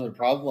Peyton wasn't a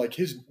problem. Like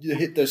his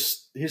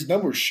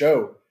numbers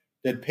show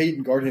that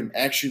Peyton guarded him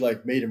actually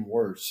like made him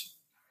worse.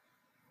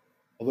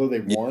 Although they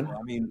won.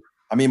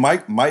 I mean,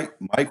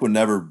 Mike would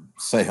never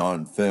say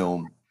on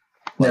film.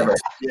 Like, Never.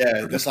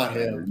 Yeah, that's not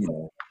him. You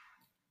know,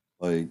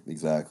 like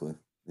exactly.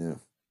 Yeah.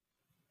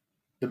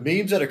 The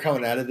memes that are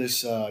coming out of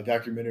this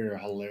documentary are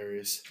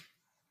hilarious.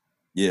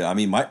 Yeah, I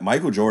mean,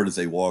 Michael Jordan is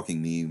a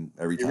walking meme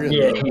every He time. really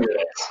Yeah, he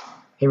is.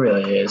 He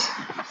really is.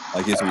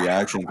 Like his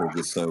reactions are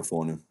just so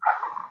funny.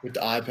 With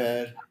the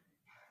iPad.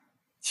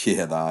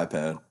 Yeah, the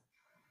iPad.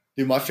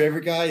 Dude, my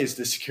favorite guy is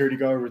the security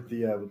guard with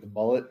the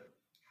mullet.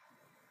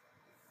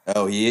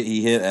 Oh,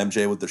 he hit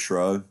MJ with the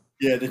shrug.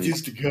 Yeah, that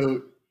dude's the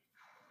GOAT.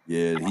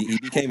 Yeah, he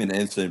became an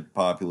instant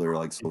popular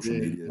like social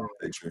Yeah. media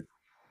picture.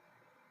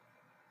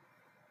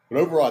 But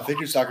overall, I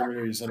think this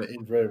documentary is going to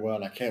end very well,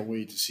 and I can't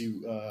wait to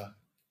see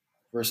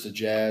versus the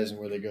Jazz and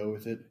where they go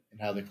with it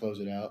and how they close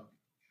it out.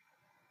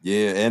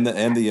 Yeah, and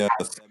the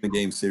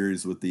 7-game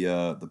series with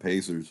the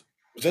Pacers.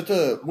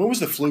 When was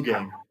the flu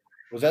game?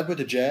 Was that with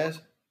the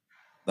Jazz?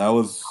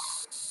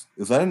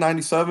 Is that in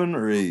 '97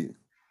 or 8?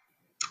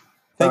 I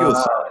think it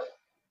was.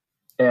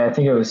 Yeah, I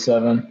think it was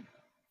 7.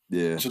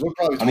 Yeah. So they'll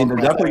probably. I mean, they're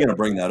talk about definitely that. going to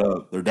bring that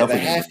up. They're Yeah, they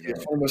definitely have going to. to bring It's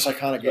that one of the most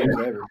iconic games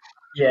ever.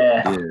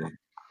 Yeah. up. Yeah.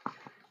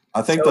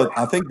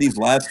 I think these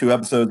last 2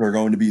 episodes are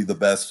going to be the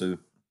best 2,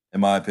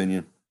 in my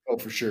opinion. Oh,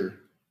 for sure.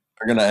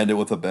 They're going to end it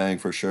with a bang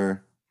for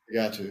sure. You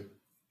got to.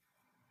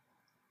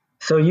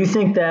 So you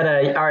think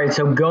that all right,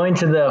 so going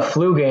to the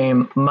flu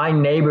game, my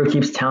neighbor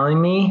keeps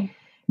telling me,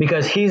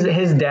 because his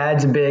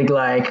dad's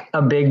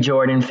a big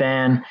Jordan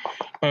fan,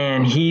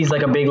 and he's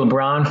like a big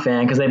LeBron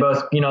fan, because they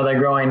both, they're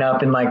growing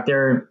up and like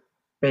they're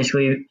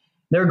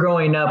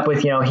growing up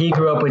with, he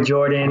grew up with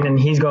Jordan and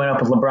he's growing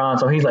up with LeBron,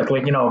 so he's like,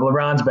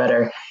 LeBron's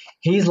better.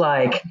 He's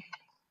like,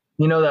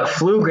 that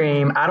flu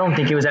game, I don't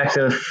think it was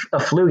actually a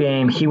flu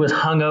game. He was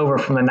hungover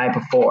from the night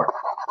before.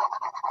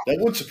 That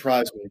would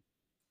surprise me.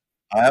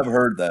 I have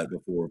heard that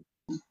before.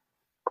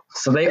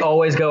 So they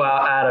always go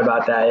out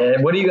about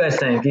that. What do you guys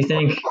think? Do you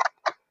think,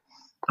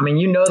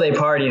 they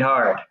partied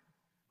hard.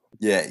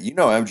 Yeah,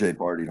 MJ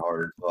partied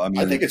hard. So,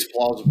 I think it's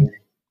plausible.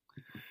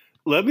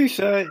 Let me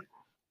say,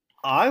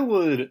 I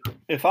would,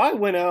 if I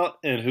went out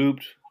and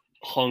hooped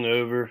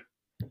hungover,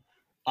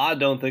 I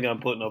don't think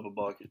I'm putting up a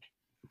bucket.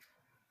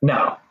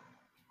 No.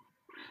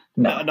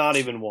 Not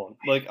even one.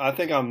 Like, I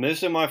think I'm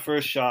missing my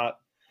first shot,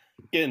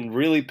 getting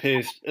really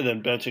pissed, and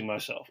then benching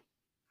myself.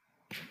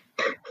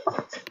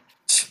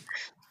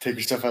 Take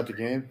yourself out the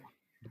game.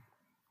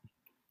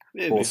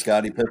 Yeah, Full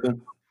Scottie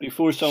Pippen.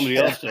 before somebody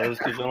else does,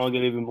 because then I'll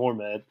get even more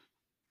mad.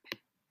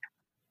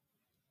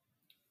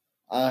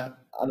 I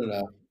don't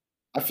know.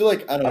 I feel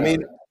like I don't know. I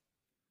mean,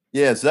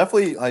 yeah, it's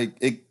definitely like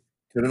it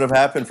could have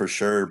happened for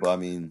sure, but I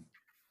mean,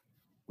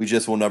 we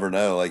just will never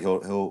know. Like he's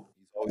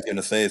always going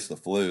to say it's the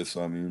flu.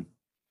 So I mean,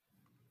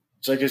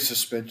 it's like a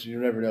suspension. You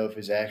never know if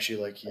it's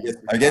actually like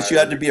I guess you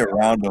had to be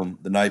around him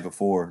the night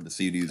before to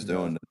see what he was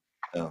doing.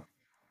 Yeah.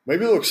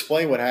 Maybe they'll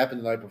explain what happened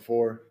the night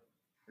before,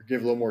 or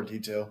give a little more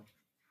detail.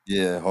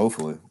 Yeah,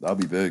 hopefully that'll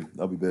be big.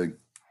 That'll be big.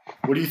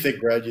 What do you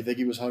think, Brad? Do you think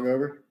he was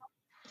hungover?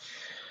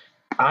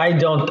 I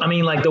don't. I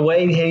mean, like the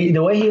way he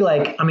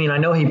like. I mean, I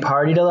know he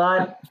partied a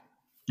lot,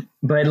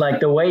 but like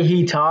the way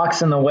he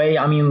talks and the way,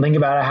 think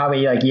about it, how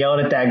he like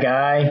yelled at that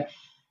guy.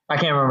 I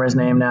can't remember his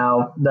name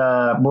now.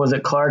 Was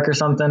it Clark or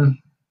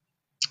something?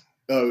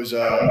 Oh, it was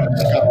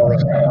Scott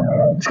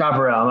Burrell. Scott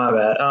Burrell, my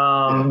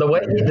bad. The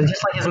way,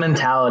 just like his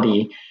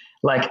mentality,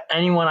 like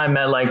anyone I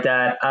met like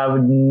that, I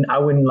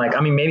wouldn't like.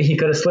 I mean, maybe he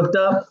could have slipped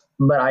up,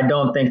 but I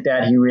don't think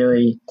that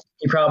he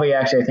probably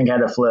actually I think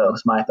had the flu.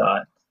 Is my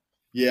thought.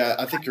 Yeah,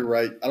 I think you're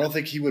right. I don't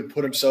think he would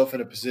put himself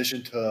in a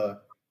position to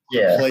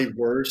play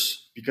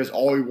worse because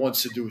all he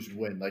wants to do is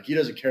win. Like he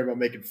doesn't care about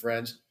making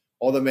friends.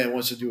 All the man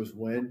wants to do is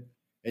win.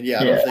 And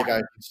I don't think I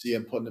can see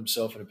him putting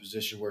himself in a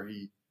position where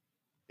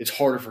it's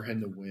harder for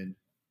him to win.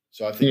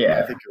 So I think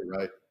you're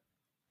right.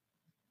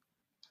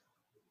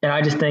 And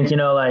I just think,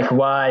 like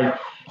why,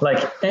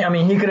 like, I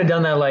mean, he could have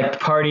done that, like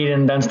partied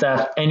and done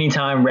stuff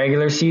anytime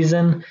regular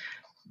season.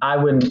 I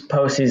wouldn't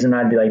postseason.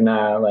 I'd be like,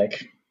 nah,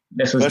 like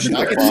this was.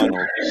 I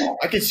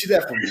can see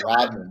that from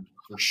Rodman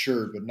for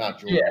sure, but not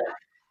Jordan. Yeah.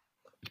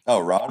 Oh,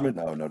 Rodman?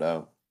 No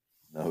doubt.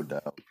 No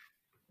doubt.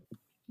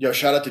 Yo,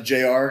 shout out to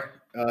JR.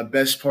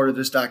 Best part of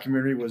this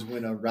documentary was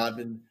when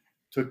Rodman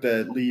took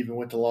the leave and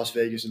went to Las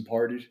Vegas and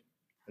partied.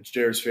 That's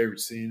JR's favorite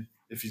scene,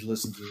 if he's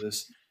listened to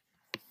this.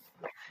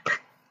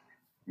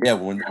 Yeah,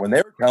 when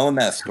they were telling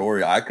that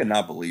story, I could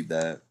not believe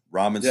that.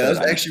 Rodman said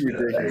that's actually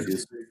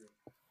ridiculous.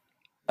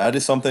 That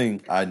is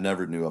something I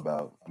never knew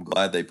about. I'm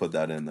glad they put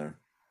that in there.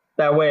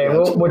 That way,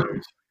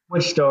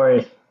 which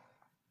story?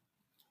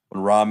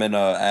 When Rodman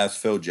asked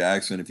Phil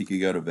Jackson if he could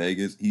go to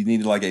Vegas, he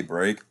needed like a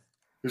break.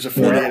 There's a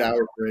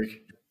 48-hour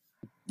break.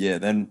 Yeah,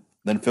 then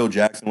Phil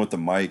Jackson went to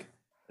Mike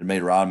and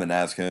made Rodman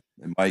ask him,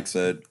 and Mike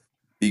said if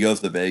he goes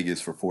to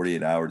Vegas for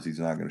 48 hours, he's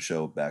not going to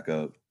show back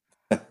up.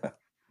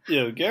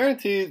 Yo,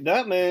 guaranteed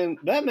that man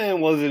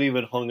wasn't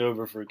even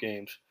hungover for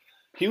games.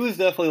 He was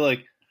definitely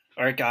like,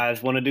 all right,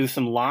 guys, want to do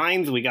some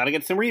lines? We got to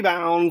get some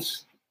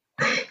rebounds.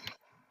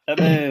 That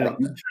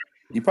man,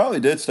 he probably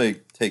did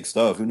take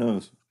stuff. Who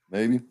knows?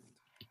 Maybe.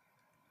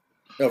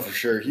 No, for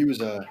sure. He was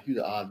an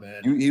odd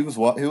man. He was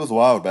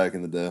wild back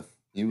in the day.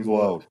 He was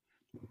wild.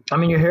 I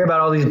mean, you hear about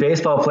all these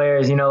baseball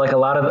players.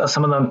 Like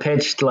some of them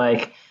pitched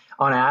like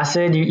on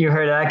acid. You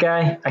heard that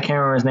guy? I can't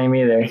remember his name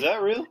either. Is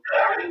that real?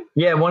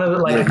 Yeah, one of the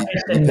like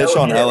he pitched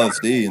on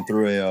LSD and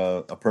threw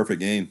a perfect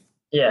game.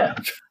 Yeah.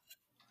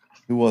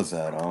 Who was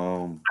that? I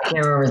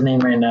can't remember his name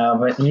right now,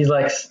 but he's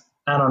like,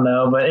 I don't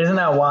know, but isn't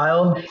that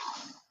wild?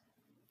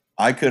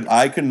 I could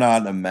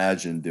not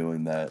imagine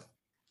doing that.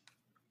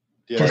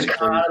 Just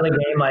come out of the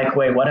game like,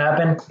 wait, what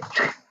happened?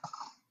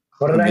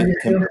 What did I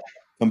do?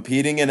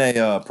 Competing in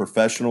a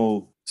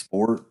professional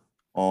sport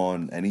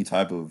on any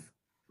type of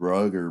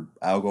drug or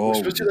alcohol.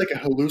 Especially like a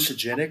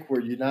hallucinogenic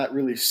where you're not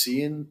really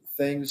seeing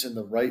things in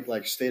the right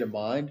like state of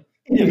mind.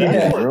 Yeah,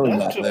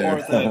 that's the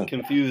part that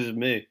confuses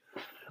me.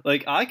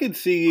 Like, I could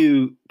see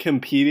you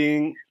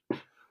competing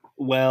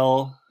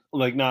well,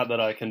 like, not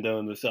that I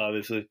condone this,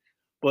 obviously,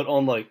 but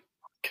on, like,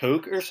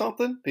 Coke or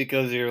something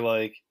because you're,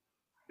 like,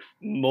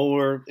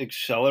 more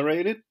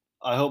accelerated.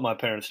 I hope my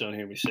parents don't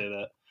hear me say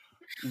that.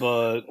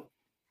 But,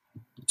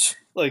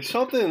 like,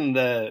 something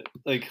that,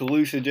 like,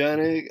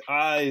 hallucinogenic,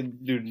 I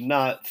do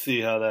not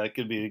see how that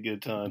could be a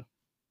good time.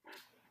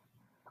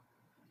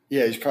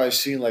 Yeah, he's probably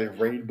seeing, like,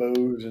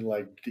 rainbows and,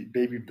 like,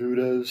 baby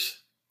Buddhas.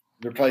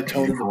 They're probably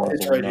telling him the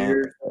pitch right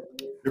here.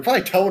 They're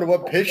probably telling him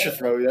what pitch to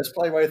throw. That's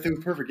probably why he threw a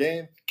perfect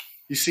game.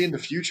 He's seeing the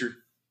future.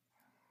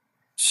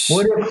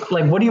 What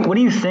are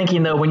you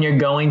thinking though when you're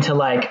going to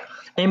like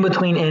in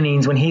between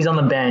innings when he's on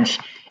the bench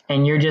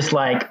and you're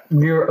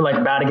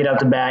about to get up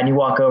to bat and you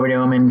walk over to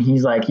him and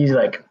he's like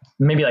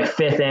maybe like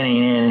fifth inning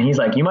in and he's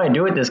like, you might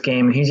do it this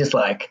game, and he's just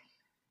like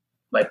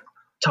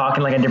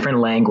talking like a different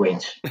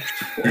language.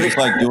 He's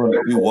like do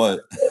what?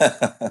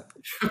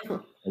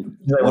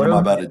 What am I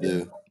about to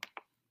do?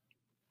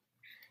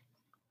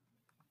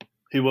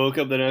 He woke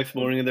up the next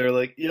morning and they're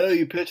like, yo,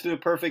 you pitched in a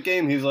perfect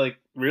game. He's like,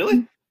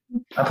 really?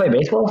 I play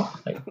baseball?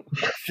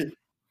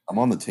 I'm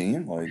on the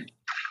team?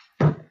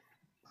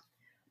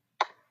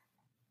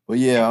 But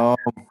yeah,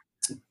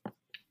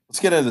 let's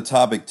get into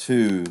topic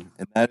 2,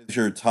 and that is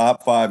your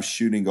top 5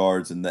 shooting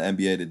guards in the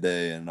NBA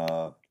today. And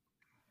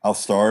I'll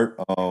start.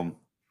 I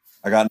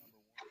got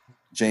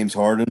James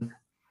Harden,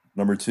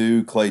 number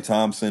 2, Klay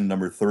Thompson,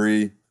 number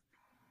 3,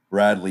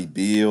 Bradley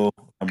Beal,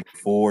 number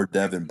 4,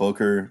 Devin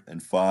Booker,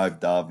 and 5,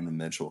 Donovan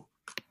Mitchell.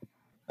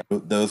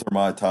 Those are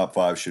my top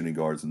 5 shooting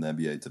guards in the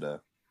NBA today.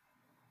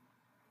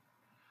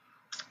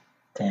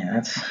 Damn,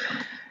 that's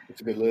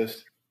a good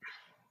list.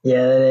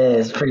 Yeah, it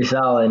is pretty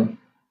solid.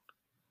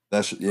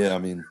 I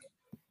mean,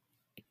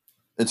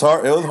 it's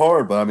hard. It was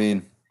hard, but I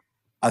mean,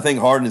 I think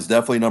Harden is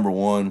definitely number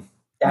 1.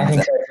 Yeah, I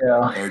think so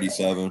too.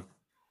 37.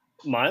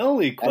 My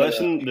only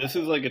question, this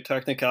is like a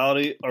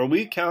technicality. Are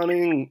we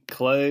counting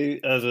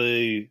Klay as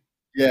a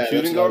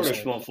shooting guard or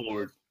small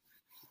forward?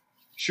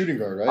 Shooting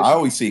guard, right? I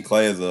always see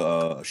Klay as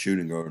a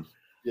shooting guard.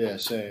 Yeah,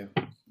 same.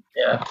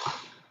 Yeah.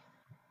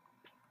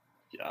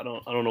 Yeah, I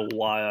don't know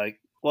why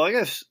I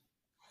guess.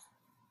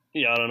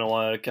 Yeah, I don't know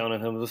why I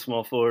counted him as a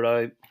small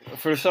forward.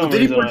 For some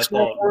reason I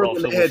thought Russell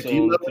was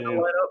still on the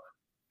team.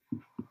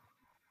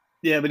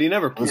 Yeah, but he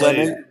never played.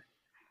 Did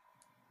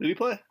he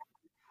play?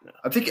 No.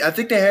 I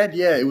think they had.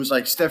 Yeah, it was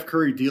like Steph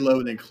Curry, D'Lo,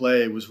 and then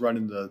Klay was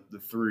running the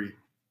 3.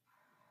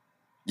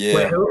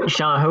 Yeah. Wait,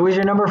 Sean, who was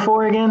your number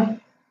 4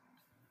 again?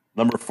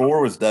 Number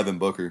 4 was Devin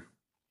Booker.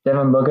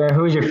 Devin Booker.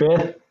 Who was your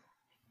 5th?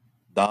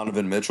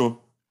 Donovan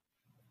Mitchell.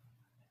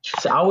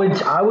 So I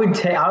would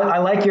take. I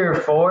like your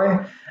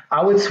 4.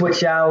 I would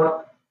switch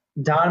out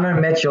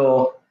Donovan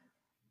Mitchell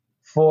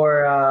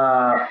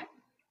for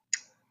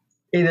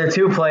either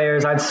 2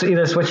 players. I'd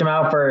either switch him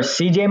out for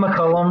C.J.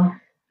 McCollum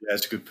Yeah,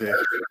 that's a good pick.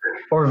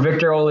 or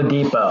Victor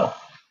Oladipo.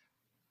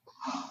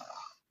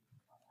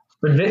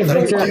 But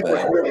Victor, a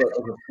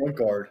point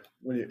guard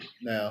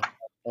now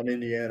on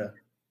Indiana.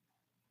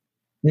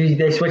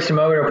 they switched him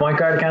over to point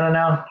guard kind of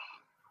now.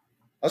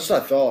 That's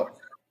what I thought.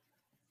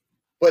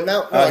 But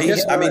now, he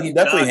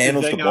definitely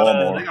handles the ball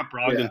more. They got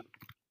Brogdon.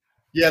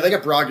 Yeah, they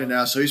got Brogdon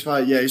now, so he's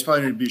probably going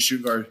to be a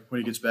shooting guard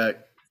when he gets back,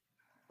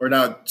 or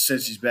now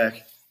since he's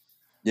back.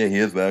 Yeah, he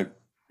is back.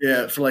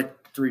 Yeah, for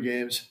like 3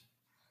 games.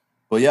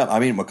 But yeah, I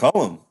mean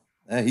McCollum,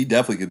 he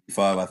definitely could be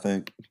 5. I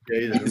think.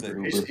 Yeah,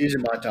 he's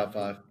in my top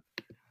 5.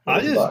 I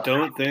just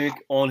don't think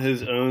on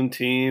his own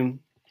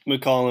team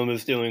McCollum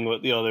is doing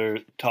what the other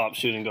top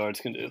shooting guards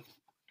can do.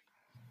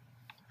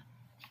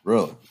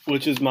 Really?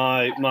 Which is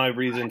my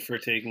reason for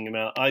taking him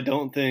out. I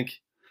don't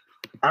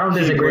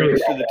disagree he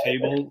with brings to that. the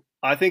table.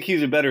 I think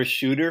he's a better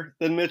shooter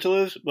than Mitchell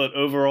is, but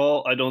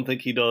overall, I don't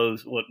think he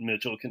does what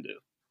Mitchell can do.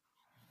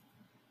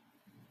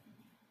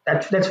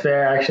 That's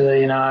fair,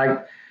 actually.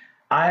 I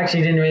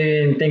actually didn't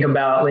really even think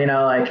about,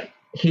 like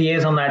he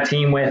is on that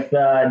team with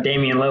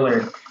Damian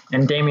Lillard,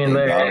 and Damian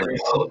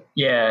Lillard,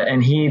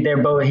 and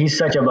he's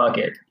such a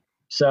bucket.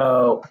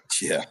 So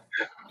yeah,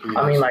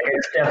 I mean, like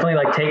it's definitely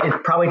like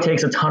it probably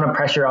takes a ton of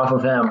pressure off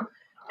of him,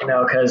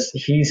 because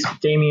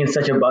Damian's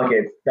such a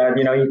bucket that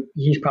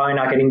he's probably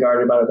not getting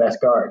guarded by the best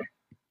guard.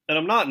 And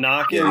I'm not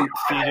knocking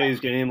CJ's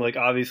game. Like,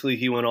 obviously,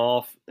 he went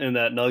off in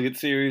that Nugget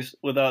series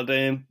without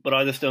Dame, but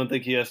I just don't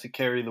think he has to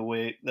carry the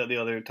weight that the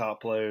other top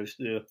players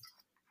do.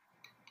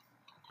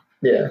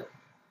 Yeah.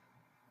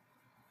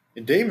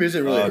 And Dame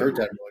isn't really hurt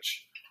that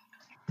much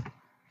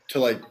to,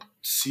 like,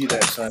 see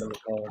that side of the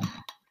ball.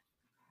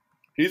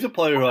 He's a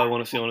player who I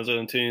want to see on his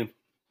own team.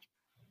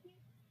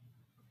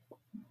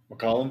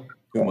 McCollum?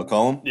 Who,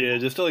 McCollum? Yeah,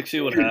 just to, like,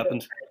 see what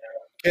happens.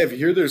 Hey, if you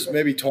hear there's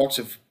maybe talks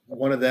of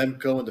one of them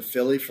going to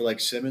Philly for, like,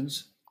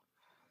 Simmons.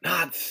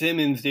 Not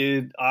Simmons,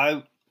 dude.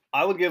 I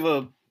would give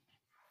a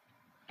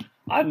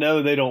 – I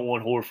know they don't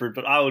want Horford,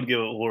 but I would give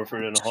it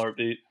Horford in a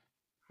heartbeat.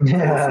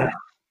 Yeah.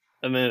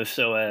 That man is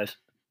so ass.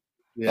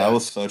 Yeah. That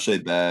was such a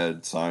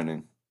bad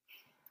signing.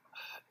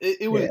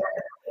 It was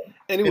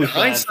 – and it was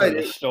bad from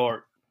the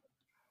start.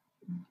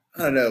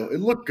 I don't know. It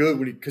looked good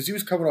because he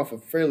was coming off a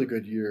fairly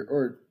good year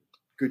or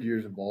good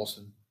years in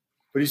Boston.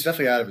 But he's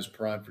definitely out of his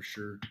prime for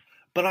sure.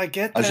 But I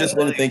get that. I just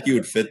didn't think he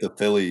would fit the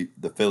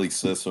Philly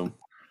system.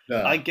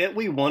 No. I get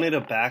we wanted a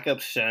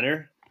backup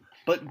center,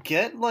 but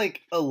get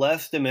like a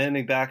less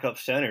demanding backup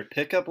center.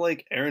 Pick up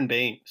like Aaron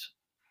Baines.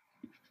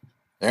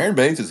 Aaron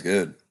Baines is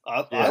good.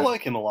 I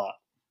like him a lot.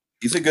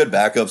 He's a good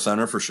backup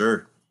center for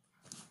sure.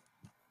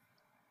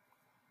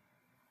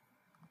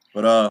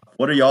 But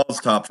what are y'all's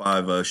top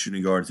 5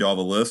 shooting guards? Y'all have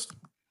a list?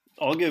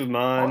 I'll give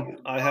mine.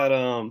 I had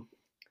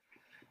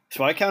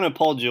so I counted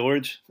Paul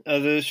George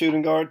as a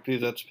shooting guard because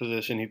that's the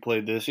position he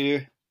played this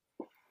year.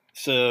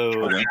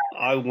 So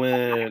I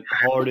went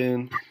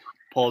Harden,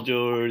 Paul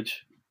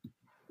George,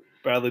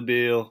 Bradley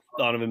Beal,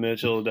 Donovan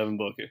Mitchell, Devin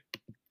Booker.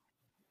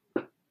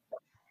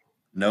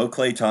 No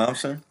Klay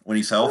Thompson when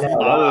he's healthy?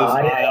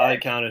 I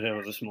counted him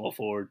as a small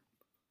forward.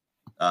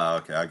 Oh,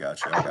 okay. I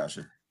got you.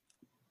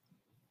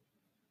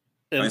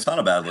 I mean, it's not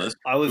a bad list.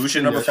 Who's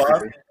your number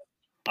 5?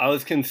 I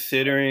was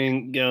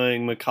considering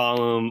going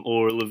McCollum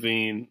or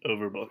Levine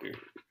over Booker.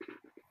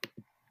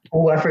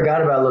 Oh, I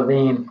forgot about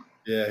Levine.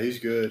 Yeah, he's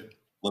good.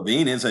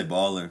 Levine is a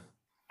baller.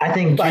 I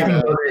think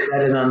Booker is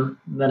better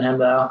than him,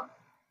 though.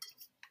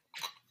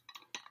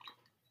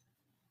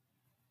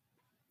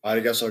 I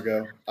guess I'll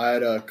go. I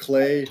had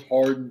Klay,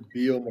 Harden,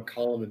 Beal,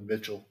 McCollum, and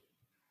Mitchell.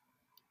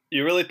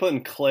 You're really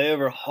putting Klay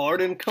over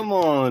Harden? Come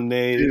on,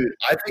 Nate. Dude,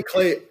 I think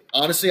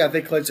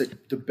Klay's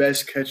the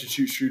best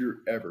catch-and-shoot shooter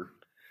ever.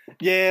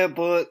 Yeah,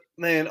 but,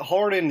 man,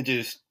 Harden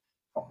he's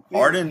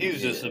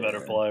just a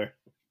better player.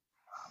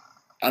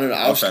 I don't know.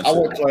 I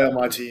want Klay on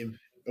my team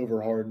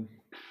over Harden.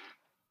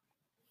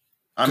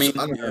 I mean,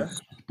 I don't know.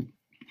 I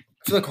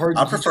feel like Harden.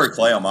 I prefer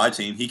Klay on my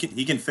team. He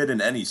can fit in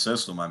any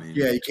system. I mean,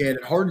 yeah, he can.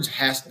 And Harden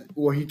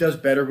he does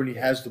better when he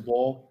has the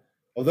ball.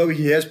 Although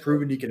he has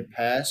proven he can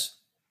pass,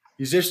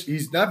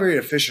 he's not very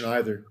efficient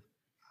either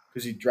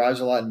because he drives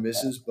a lot and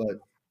misses. But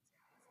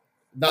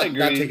not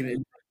taking it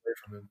away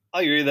from him.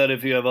 I agree that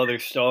if you have other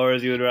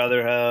stars, you would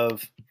rather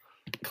have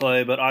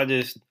Klay. But I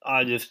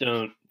just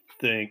don't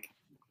think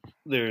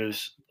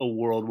there's a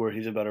world where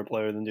he's a better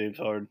player than James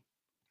Harden.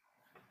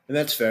 And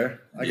that's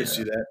fair. I can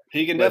see that.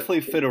 He can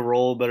definitely fit a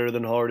role better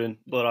than Harden,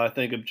 but I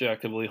think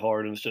objectively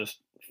Harden's just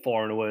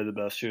far and away the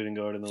best shooting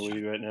guard in the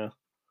league right now.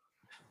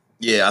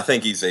 Yeah, I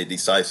think he's a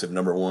decisive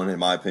number 1 in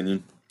my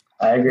opinion.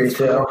 I agree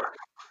too.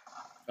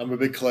 I'm a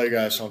big Klay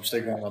guy, so I'm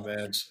sticking with my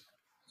mans.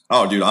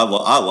 Oh, dude, I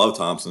love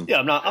Thompson. Yeah,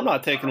 I'm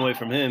not taking away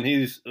from him.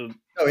 He's a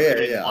Oh yeah,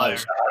 great yeah. player.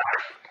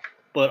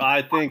 But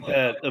I think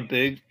that a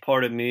big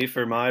part of me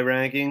for my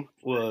ranking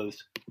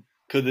was,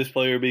 could this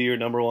player be your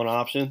number one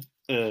option?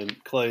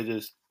 And Clay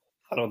just,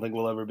 I don't think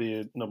will ever be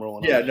a number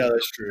one Yeah, option. no,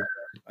 that's true.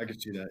 I can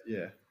see that.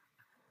 Yeah.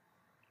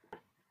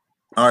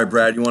 All right,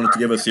 Brad, you wanted to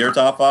give us your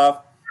top 5?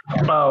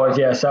 Oh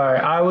yeah, sorry.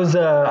 I was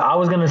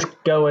gonna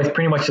go with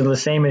pretty much the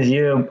same as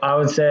you. I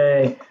would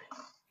say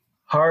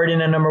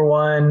Harden at number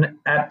 1.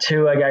 At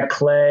 2, I got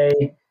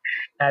Clay.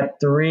 At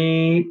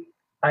 3,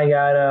 I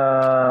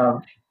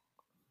got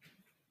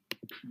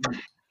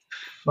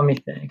let me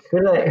think. Who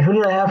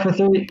did I have for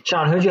 3?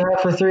 Sean, who'd you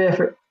have for 3?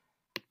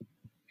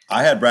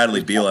 I had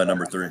Bradley Beal at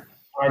number 3. All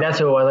right, that's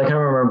who it was. I can't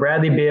remember.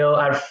 Bradley Beal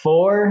at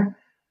 4.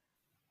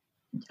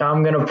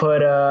 I'm gonna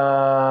put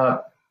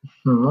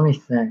let me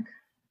think.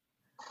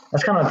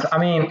 That's kind of. I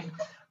mean,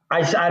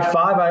 at 5,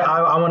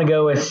 I want to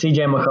go with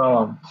C.J.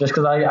 McCollum just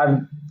because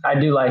I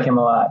do like him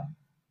a lot.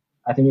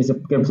 I think he's a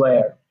good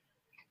player.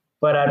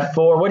 But at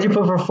 4, what'd you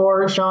put for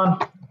 4, Sean?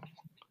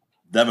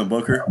 Devin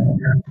Booker.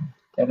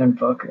 Devin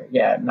Booker.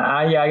 Yeah.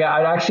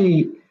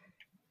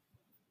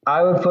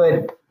 I would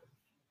put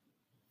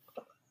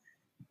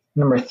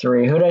number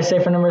 3. Who did I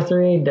say for number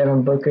 3?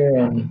 Devin Booker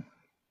and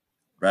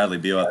Bradley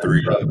Beal at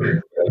 3.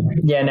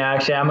 yeah. No,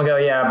 actually, I'm gonna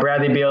go.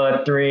 Bradley Beal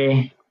at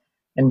 3,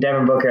 and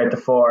Devin Booker at the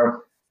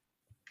 4,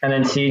 and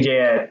then CJ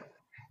at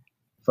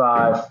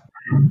 5.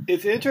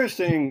 It's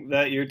interesting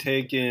that you're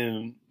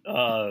taking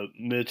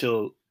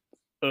Mitchell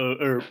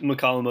or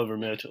McCollum over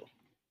Mitchell.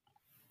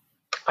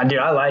 I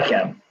like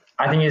him.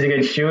 I think he's a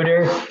good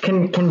shooter.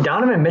 Can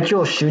Donovan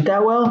Mitchell shoot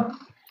that well?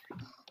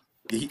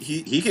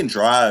 He can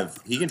drive.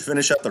 He can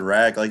finish up the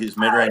rack. Like, his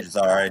mid range is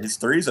all right. His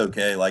three's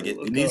okay. Like, it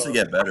needs to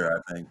get better,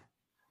 I think.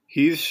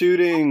 He's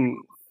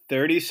shooting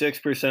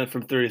 36%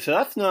 from 3, so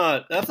that's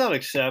not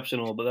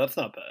exceptional, but that's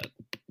not bad.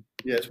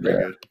 Yeah, it's pretty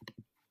good.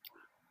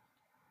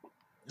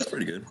 It's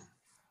pretty good.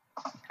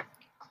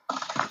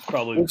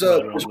 Probably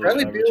Was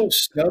Bradley Beal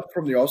snubbed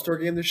from the All-Star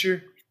game this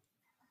year?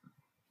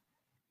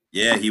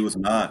 Yeah, he was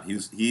not.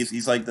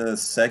 He's like the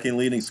second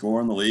leading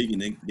scorer in the league. He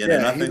didn't get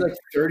nothing. He's like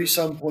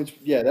 30-some points.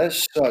 Yeah,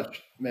 that's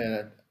such –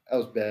 man, that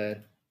was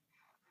bad.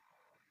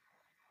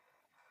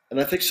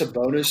 And I think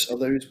Sabonis,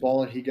 although he was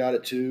balling, he got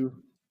it too.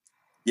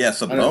 Yeah,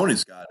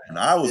 Sabonis got it. And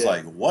I was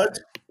like, what?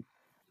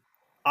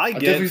 I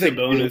get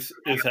Sabonis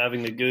is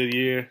having a good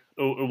year,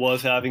 or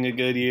was having a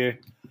good year,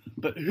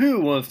 but who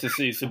wants to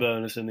see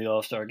Sabonis in the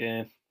All-Star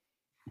game?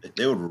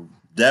 They would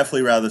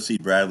definitely rather see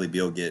Bradley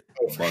Beal get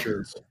for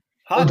sure.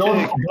 Hot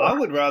take, I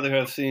would rather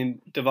have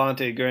seen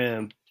Devontae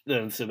Graham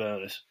than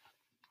Sabonis.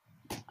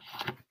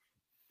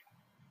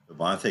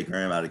 Devontae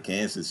Graham out of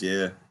Kansas,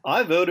 yeah.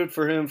 I voted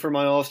for him for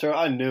my All-Star.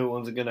 I knew it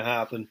wasn't going to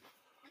happen,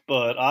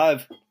 but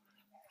I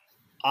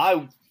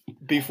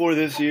before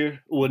this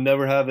year would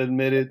never have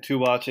admitted to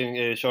watching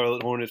a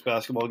Charlotte Hornets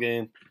basketball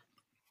game,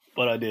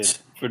 but I did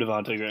for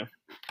Devontae Graham.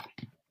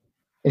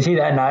 Is he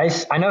that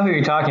nice? I know who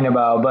you're talking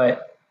about,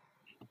 but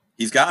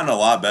he's gotten a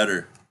lot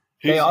better.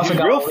 He's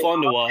real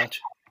fun to watch.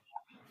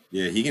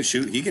 Yeah, he can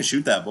shoot. He can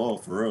shoot that ball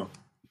for real.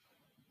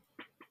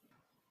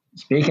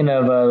 Speaking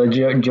of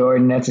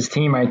Jordan, that's his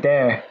team right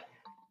there.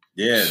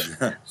 Yeah,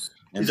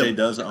 MJ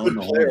does own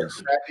the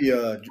Hornets.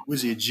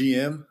 Was he a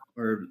GM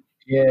or?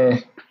 Yeah.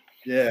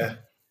 Yeah.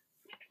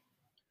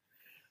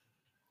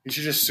 He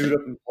should just suit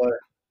up and play.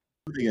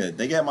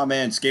 They got my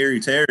man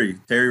Terry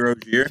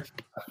Rozier.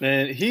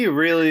 Man, he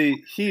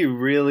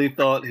really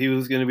thought he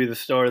was going to be the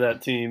star of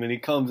that team, and he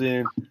comes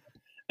in,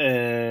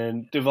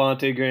 and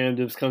Devontae Graham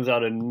just comes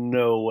out of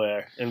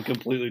nowhere and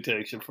completely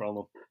takes it from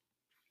him.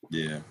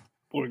 Yeah,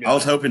 poor guy. I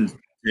was hoping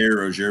Terry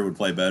Rozier would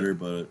play better,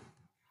 but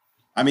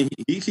I mean,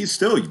 he's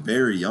still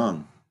very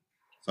young,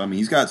 so I mean,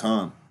 he's got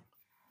time.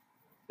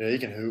 Yeah, he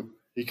can hoop.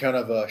 He kind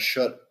of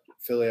shut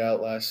Philly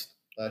out last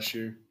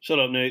year. Shut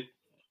up, Nate.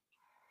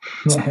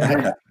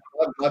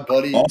 My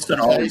buddy Austin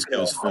always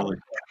kills Philly.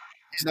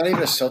 He's not even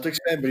a Celtics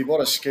fan, but he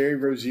bought a Scary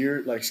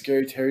Rozier, like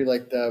Scary Terry,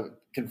 like the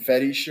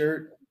confetti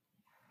shirt.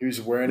 He was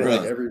wearing it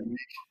like every week.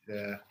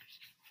 Yeah,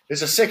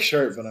 it's a sick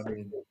shirt, but I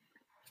mean,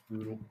 it's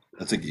brutal.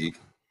 That's a geek.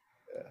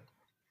 Yeah,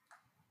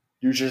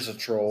 you're just a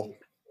troll.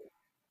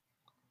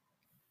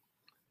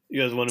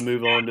 You guys want to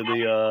move on to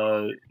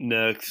the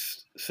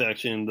next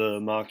section, the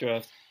mock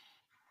draft?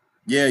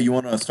 Yeah, you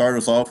want to start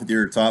us off with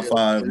your top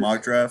 5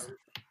 mock draft?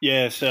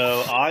 Yeah,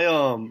 so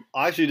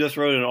I actually just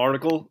wrote an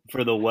article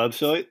for the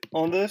website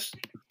on this.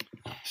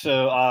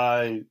 So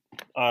I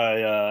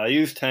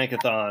used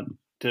Tankathon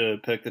to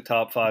pick the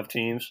top 5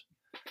 teams.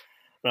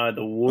 I had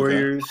the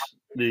Warriors,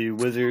 the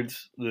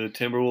Wizards, the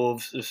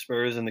Timberwolves, the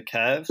Spurs, and the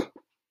Cavs.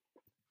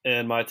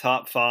 And my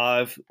top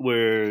 5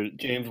 were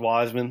James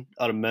Wiseman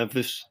out of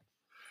Memphis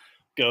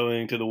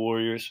going to the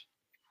Warriors.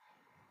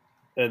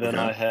 And then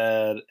I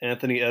had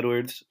Anthony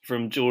Edwards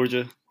from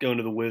Georgia going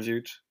to the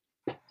Wizards.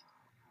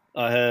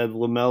 I had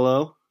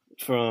LaMelo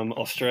from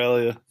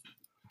Australia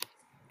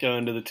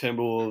going to the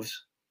Timberwolves.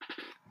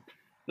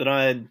 Then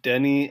I had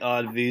Denny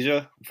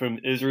Advija from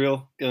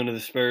Israel going to the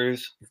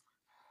Spurs.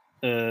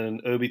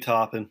 and Obi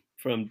Toppin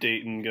from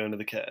Dayton going to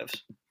the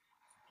Cavs.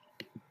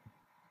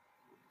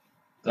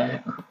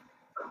 Damn.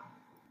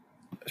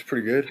 That's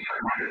pretty good.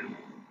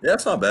 Yeah,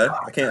 that's not bad.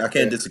 I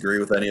can't disagree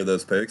with any of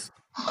those picks.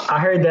 I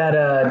heard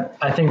that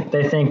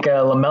they think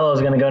LaMelo is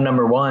going to go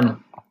number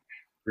 1.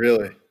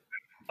 Really?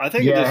 I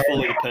think it just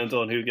fully depends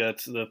on who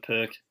gets the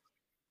pick.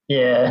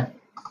 Yeah.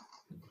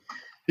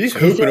 He's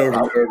hooping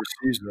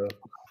overseas, though.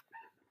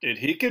 Dude,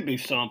 he could be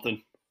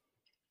something.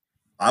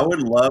 I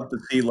would love to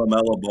see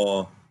LaMelo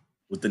Ball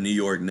with the New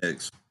York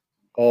Knicks.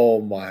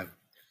 Oh, my.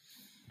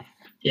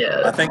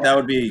 Yeah. I think that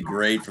would be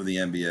great for the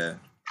NBA.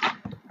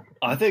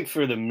 I think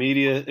for the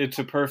media, it's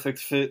a perfect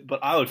fit, but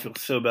I would feel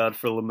so bad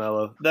for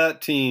LaMelo.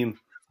 That team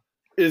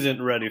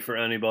isn't ready for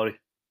anybody.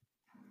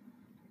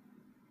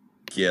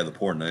 Yeah, the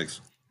poor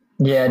Knicks.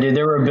 Yeah, dude,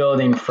 they're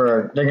going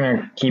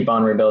to keep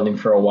on rebuilding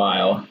for a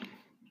while.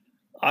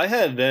 I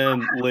had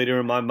them later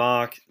in my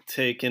mock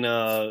taking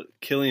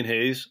Killian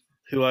Hayes,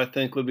 who I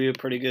think would be a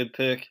pretty good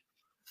pick.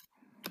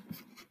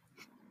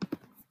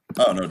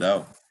 Oh, no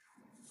doubt.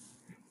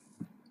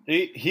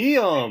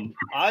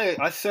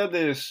 I said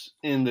this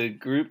in the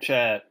group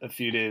chat a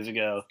few days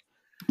ago.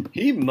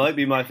 He might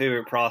be my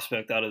favorite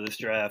prospect out of this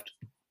draft.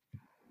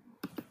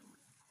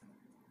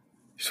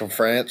 He's from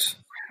France.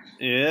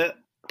 Yeah,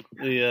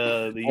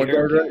 the Point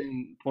guard,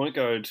 European point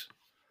guards.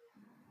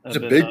 He's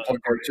a big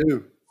point guard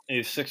too.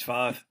 He's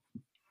 6'5".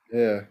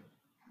 Yeah,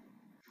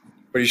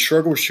 but he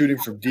struggles shooting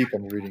from deep.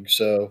 I'm reading,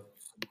 so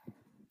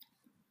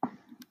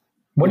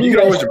What do you you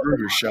can guys always improve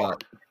your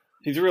shot.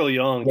 He's really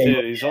young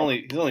too. He's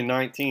only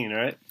 19,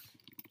 right?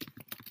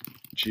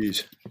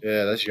 Jeez,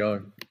 yeah, that's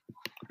young.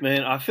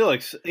 Man, I feel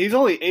like he's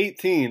only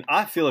 18.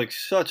 I feel like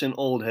such an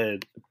old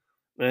head.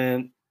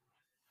 Man,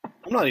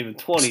 I'm not even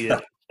 20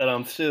 yet, and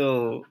I'm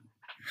still.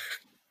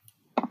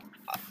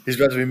 He's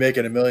about to be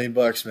making $1 million,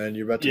 man.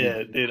 You're about to.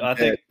 Yeah, dude. I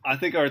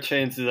think our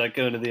chances at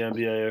going to the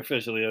NBA are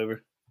officially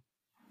over.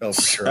 Oh,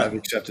 for sure. I've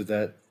accepted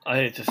that. I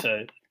hate to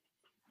say it.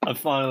 I'm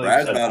finally.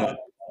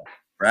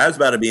 Brad's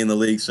about to be in the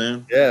league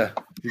soon. Yeah,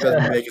 you got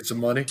to be making some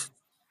money.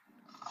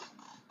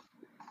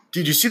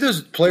 Did you see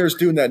those players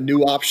doing that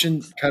new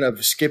option, kind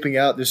of skipping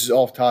out? This is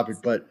off topic,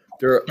 but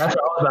they're. That's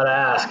what I was about to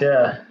ask.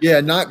 Yeah.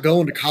 Yeah, not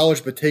going to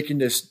college, but taking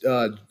this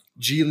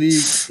G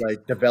League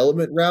like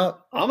development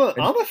route. I'm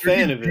a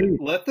fan of it.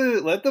 Let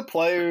the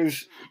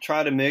players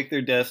try to make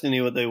their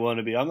destiny what they want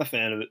to be. I'm a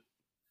fan of it.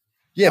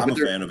 Yeah, I'm but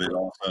a fan of it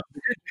also.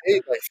 They're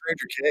paid like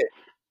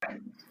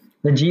 $300K.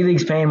 The G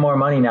League's paying more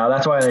money now.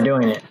 That's why they're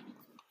doing it.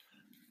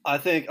 I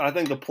think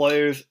the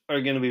players are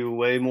going to be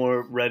way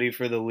more ready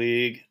for the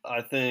league.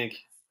 I think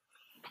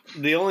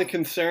the only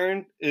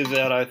concern is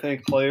that I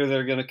think players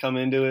are going to come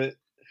into it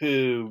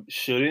who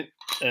shouldn't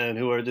and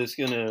who are just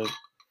going to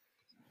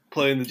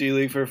play in the G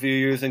League for a few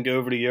years and go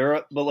over to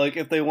Europe. But like,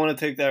 if they want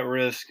to take that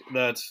risk,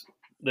 that's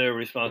their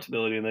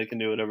responsibility, and they can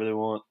do whatever they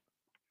want.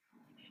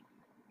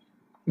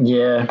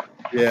 Yeah.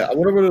 Yeah, I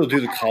wonder what it'll do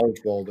to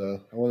college ball,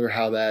 though. I wonder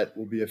how that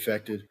will be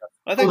affected.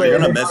 I think They're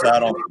going to miss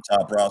out on some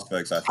top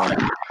prospects, I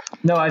think.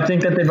 No, I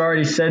think that they've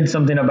already said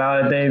something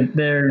about it.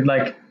 They're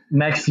like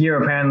next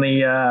year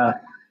apparently.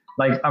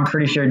 Like I'm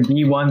pretty sure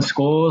D1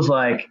 schools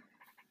like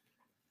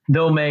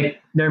their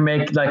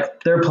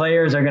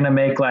players are gonna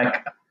make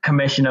like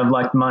commission of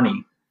like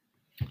money.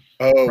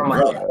 Oh, From,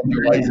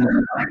 like,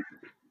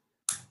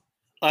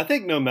 I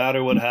think no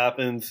matter what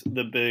happens,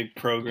 the big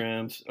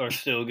programs are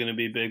still going to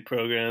be big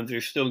programs.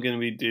 There's still going to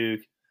be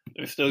Duke.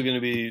 There's still going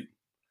to be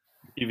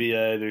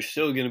UVA. There's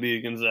still going to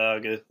be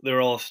Gonzaga.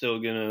 They're all still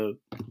going to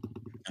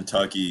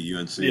Kentucky,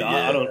 UNC. Yeah,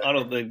 I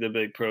don't think the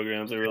big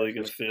programs are really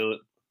going to feel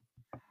it.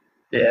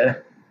 Yeah.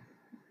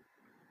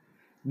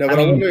 No, but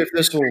I wonder if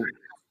this will,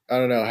 I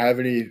don't know, have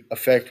any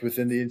effect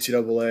within the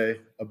NCAA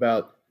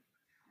about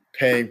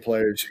paying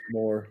players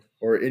more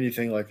or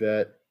anything like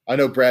that. I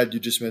know, Brad,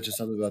 you just mentioned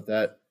something about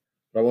that,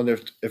 but I wonder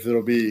if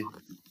it'll be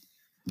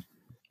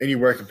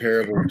anywhere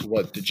comparable to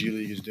what the G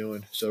League is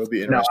doing. So it'll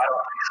be interesting.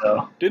 No, I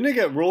don't think so. Didn't it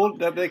get ruled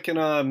that they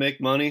can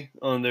make money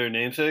on their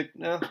namesake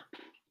now?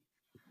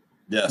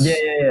 Yes.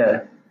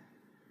 Yeah.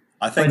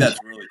 I think that's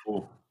really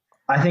cool.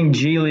 I think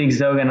G League's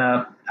though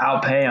gonna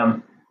outpay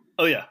them.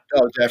 Oh yeah.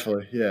 Oh,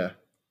 definitely, yeah.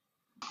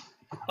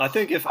 I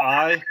think if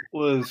I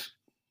was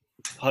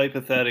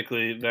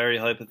very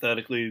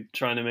hypothetically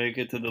trying to make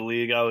it to the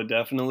league, I would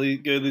definitely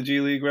go the G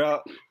League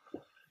route.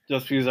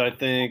 Just because I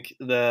think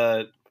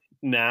that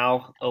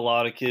now a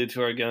lot of kids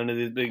who are going to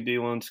these big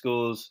D1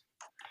 schools,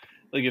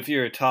 like if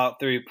you're a top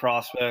 3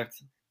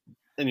 prospect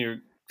and you're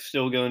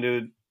still going to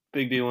a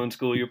big D1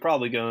 school, you're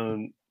probably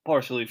going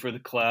partially for the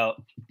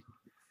clout.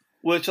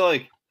 Which,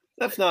 like,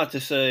 that's not to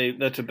say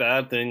that's a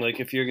bad thing. Like,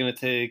 if you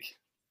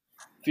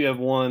have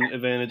one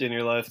advantage in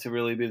your life to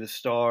really be the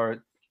star,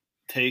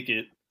 take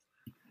it.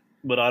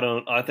 But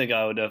I think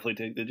I would definitely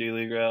take the G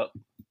League route.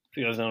 If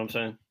you guys know what I'm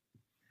saying.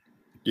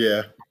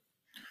 Yeah.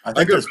 I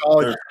think there's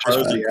pros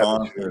and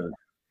cons.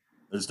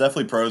 There's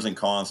definitely pros and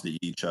cons to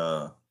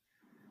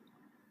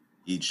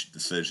each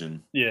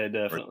decision. Yeah,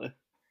 definitely.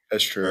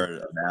 That's true. For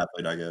an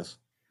athlete, I guess.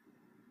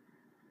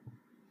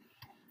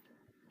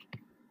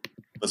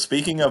 But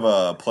speaking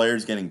of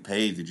players getting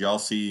paid, did y'all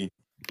see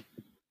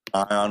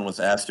Zion was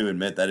asked to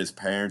admit that his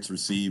parents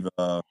receive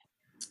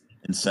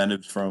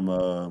incentives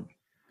from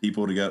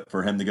people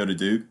for him to go to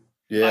Duke?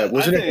 Yeah,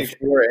 wasn't it think-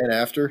 before and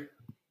after?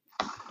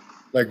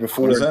 Like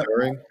before What is and that?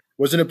 during?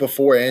 Wasn't it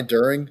before and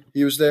during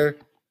he was there?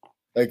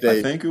 Like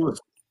I think it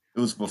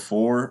was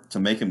before to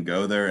make him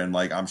go there, and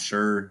like I'm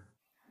sure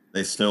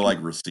they still like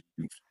received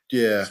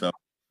yeah. stuff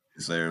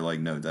is there, like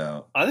no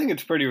doubt. I think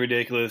it's pretty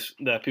ridiculous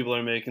that people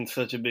are making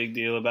such a big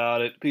deal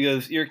about it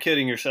because you're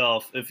kidding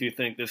yourself if you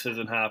think this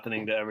isn't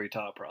happening to every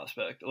top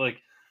prospect.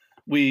 Like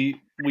we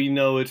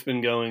know it's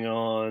been going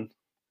on.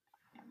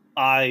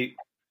 I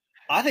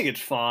think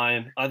it's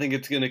fine. I think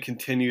it's going to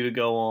continue to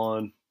go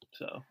on.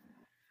 So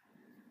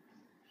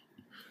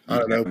I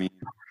don't know. I mean,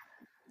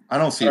 I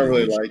don't see. I don't the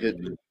really need like to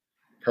it. do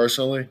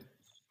Personally,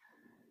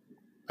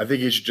 I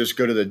think he should just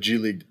go to the G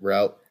League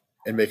route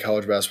and make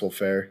college basketball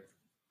fair.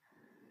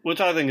 which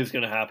I think is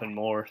going to happen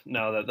more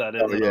now that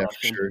is Oh an yeah, for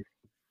option. sure.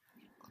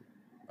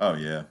 Oh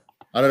yeah.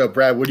 I don't know,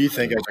 Brad. What do you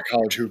think as a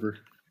college hooper?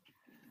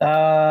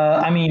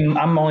 I mean,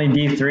 I'm only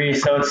D3,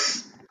 so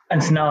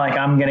it's not like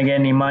I'm gonna get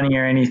any money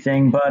or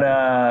anything. But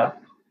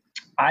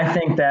I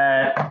think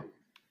that,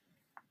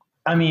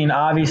 I mean,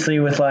 obviously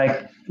with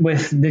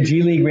the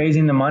G League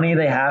raising the money,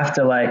 they have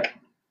to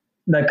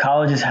the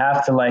colleges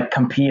have to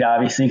compete,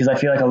 obviously, because I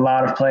feel like a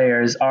lot of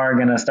players are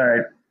gonna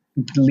start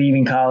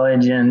leaving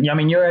college. And I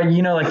mean,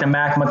 like the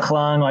Mac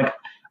McClung, like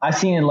I've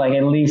seen it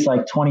at least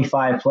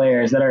 25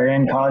 players that are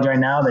in college right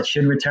now that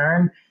should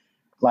return,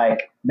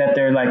 that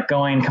they're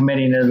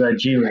committing to the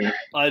G League.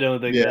 I don't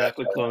think Yeah. Mac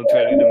McClung's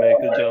ready to make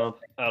the jump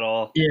at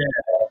all. Yeah.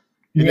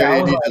 You know, I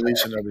he was needs at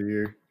least another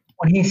year.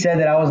 when he said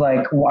that, I was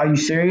like, well, "Are you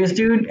serious,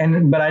 dude?"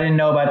 But I didn't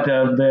know about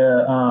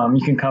the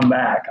you can come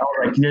back. I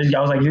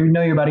was like, you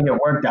know, you're about to get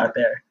worked out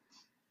there.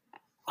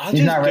 I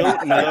He's just not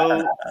ready. don't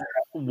know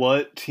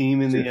what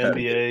team in the Yeah.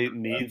 NBA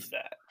needs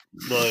that.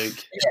 Like,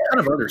 He's kind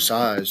of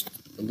undersized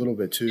a little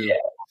bit too.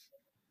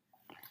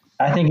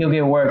 I think he'll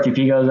get worked if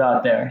he goes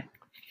out there.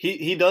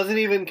 he doesn't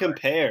even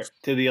compare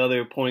to the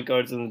other point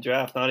guards in the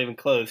draft. Not even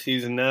close.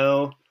 He's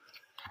no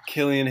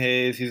Killian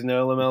Hayes. He's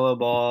no LaMelo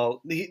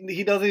Ball.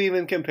 He doesn't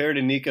even compare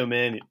to Nico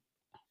Mannion.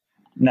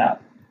 No,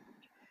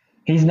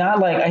 he's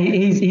not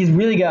he's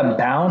really got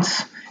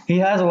bounce. He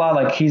has a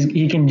lot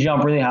he can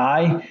jump really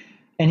high,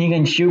 and he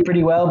can shoot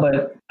pretty well.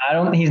 But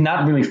he's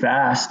not really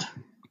fast.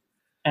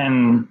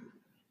 And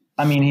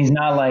I mean, he's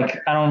not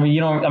I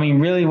mean,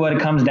 really what it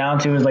comes down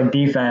to is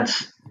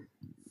defense.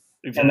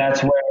 And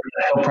that's where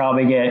he'll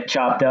probably get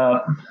chopped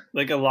up.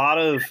 Like a lot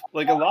of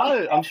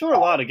I'm sure a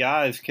lot of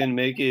guys can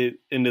make it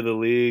into the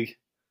league.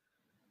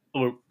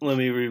 Or let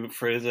me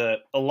rephrase that.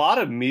 A lot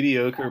of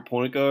mediocre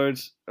point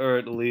guards are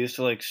at least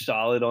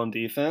solid on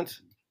defense,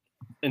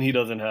 and he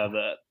doesn't have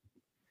that.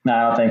 No,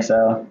 I don't think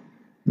so.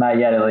 Not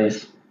yet, at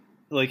least.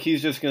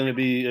 He's just going to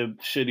be a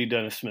shitty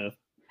Dennis Smith.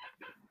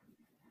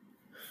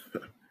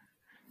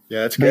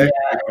 Yeah, that's good.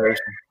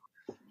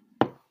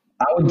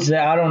 I would say,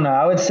 I don't know.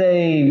 I would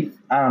say,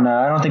 I don't know.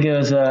 I don't think it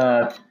was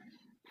I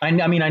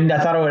mean, I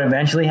thought it would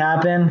eventually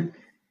happen,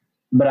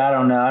 but I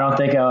don't know. I don't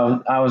think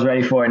I was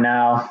ready for it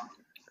now.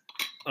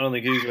 I don't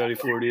think he's ready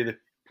for it either.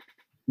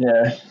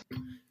 Yeah.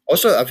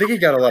 Also, I think he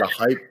got a lot of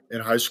hype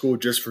in high school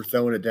just for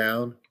throwing it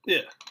down.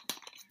 Yeah.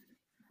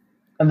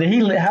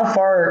 How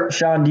far,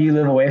 Sean, do you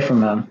live away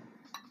from him?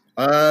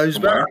 He's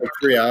about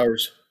 3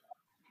 hours.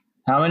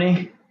 How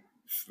many?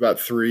 About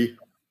 3.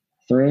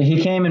 3.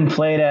 He came and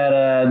played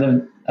at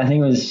I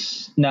think it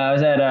was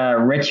at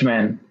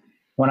Richmond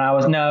when it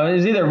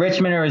was either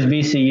Richmond or it was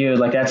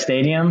VCU, that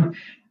stadium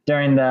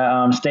during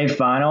the state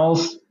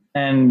finals,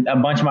 and a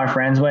bunch of my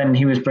friends went, and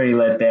he was pretty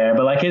lit there.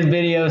 But his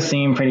videos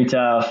seemed pretty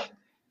tough.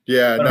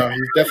 Yeah, no,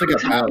 he's definitely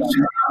got bounce.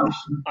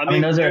 I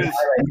mean, those are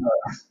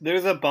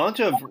there's a bunch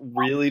of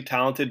really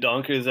talented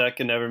dunkers that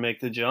can never make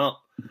the jump.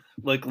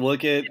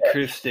 Look at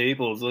Chris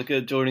Staples. Look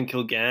at Jordan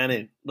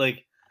Kilgannon.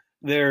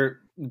 They're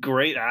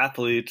great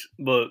athletes,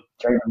 but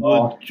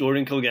would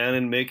Jordan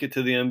Kilgannon make it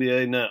to the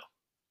NBA? No.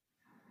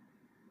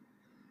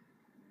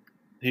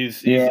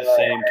 He's the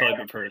same type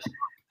of person.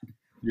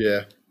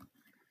 Yeah.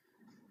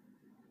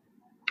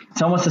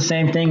 It's almost the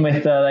same thing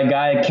with that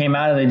guy that came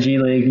out of the G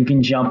League who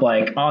can jump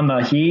on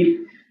the Heat,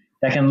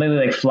 that can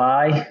literally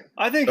fly.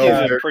 I think he's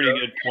a pretty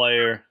good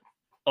player,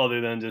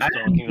 other than just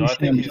dunking. I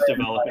think he's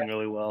developing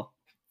really well.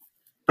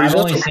 But he's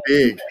also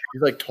big.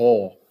 He's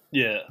tall.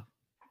 Yeah.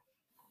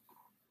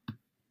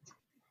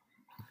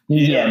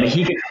 Yeah, but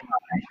he could.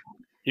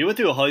 He went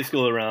to a high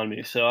school around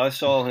me, so I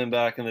saw him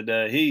back in the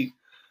day.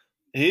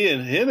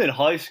 Him in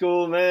high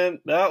school, man,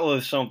 that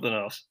was something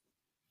else.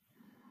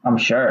 I'm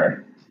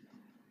sure.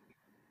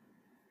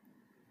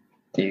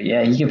 Dude,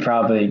 yeah, he could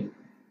probably.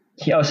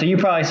 So you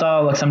probably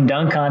saw some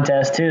dunk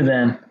contest too,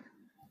 then.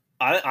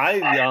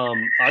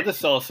 I just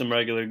saw some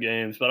regular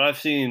games, but I've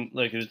seen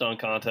his dunk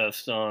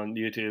contests on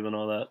YouTube and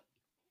all that.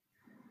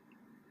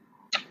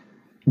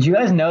 Did you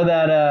guys know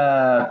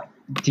that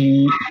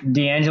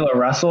D'Angelo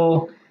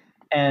Russell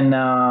and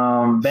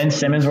Ben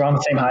Simmons were on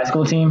the same high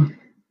school team?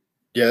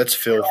 Yeah, that's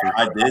filthy.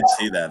 I did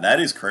see that. That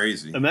is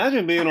crazy.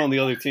 Imagine being on the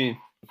other team.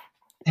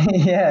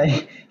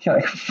 Yeah, you're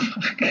like,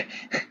 fuck.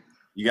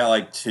 You got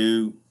like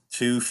two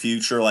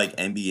future like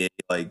NBA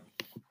like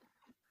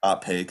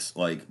top picks,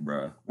 like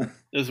bruh.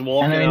 Just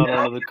walking And then-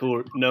 out onto the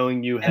court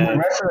knowing you And the have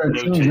rest of the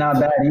no team's chance. not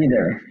bad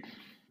either.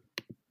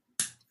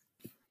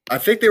 I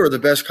think they were the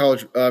best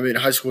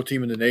high school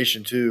team in the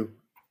nation too.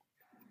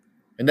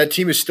 And that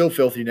team is still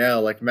filthy now,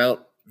 like Mount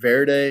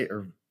Verde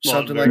or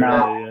something like that.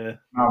 Yeah.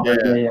 Oh, but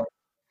Yeah. yeah.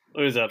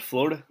 What is that,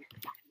 Florida?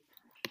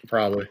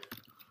 Probably.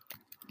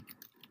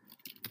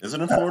 Is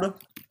it in Florida?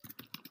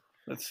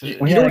 That's You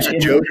it. know what's a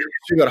joke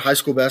about high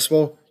school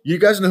basketball? You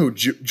guys know who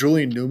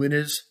Julian Newman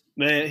is?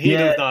 Man, he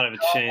Yeah. does not have a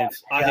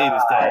chance. I hate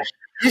his dad.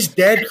 His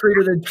dad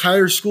created an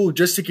entire school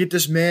just to get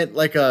this man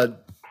like a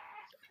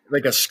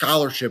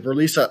scholarship or at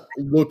least a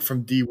look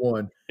from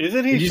D1.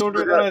 Isn't he Did you shorter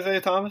see than that?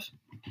 Isaiah Thomas?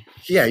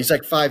 Yeah, he's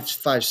like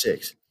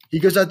 5'6". He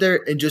goes out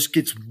there and just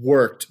gets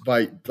worked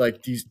by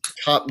like these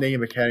top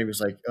name academies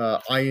like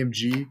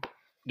IMG.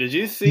 Did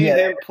you see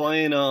Yeah. him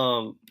playing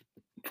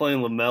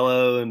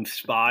LaMelo and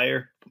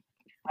Spire?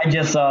 I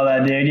just saw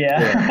that, dude.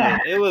 Yeah.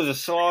 It was a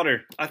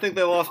slaughter. I think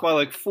they lost by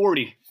like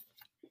 40.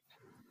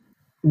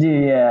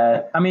 Dude,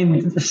 yeah. I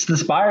mean, the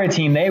Spire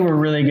team, they were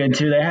really good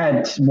too. They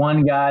had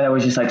one guy that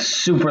was just like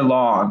super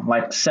long,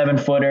 like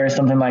 7-footer,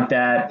 something like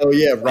that. Oh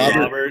yeah, Robert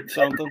Robert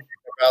something.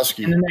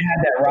 Grabowski. And then they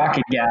had that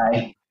Rocket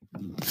guy.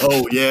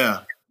 Oh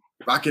yeah,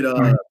 Rocket.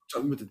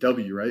 Something with the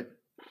W, right?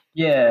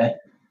 Yeah.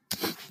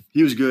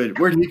 He was good.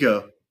 Where did he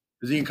go?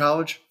 Is he in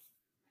college?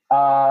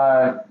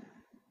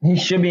 He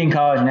should be in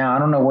college now. I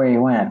don't know where he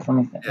went. Let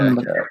me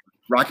look it up.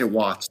 Rocket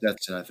Watts.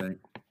 That's it, I think.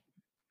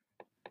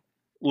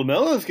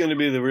 LaMelo's going to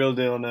be the real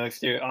deal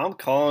next year. I'm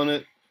calling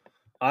it.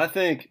 I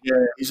think Yeah,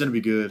 he's gonna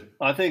be good.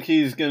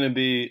 he's going to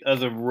be,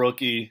 as a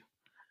rookie,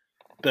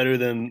 better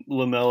than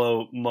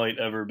LaMelo might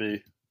ever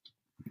be.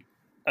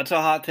 That's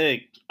a hot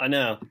take. I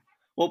know.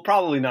 Well,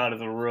 probably not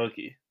as a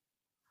rookie.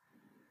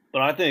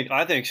 But I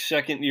think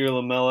second year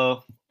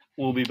LaMelo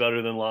will be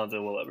better than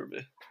Lonzo will ever be.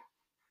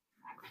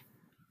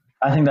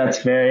 I think that's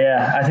fair.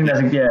 Yeah. I think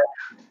that's yeah.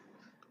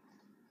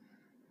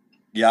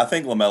 Yeah, I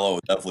think LaMelo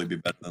would definitely be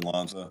better than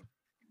Lonzo.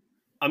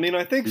 I mean,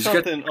 I think He's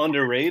something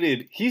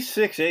underrated. He's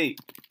 6'8".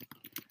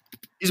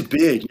 He's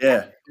big.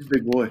 Yeah, he's a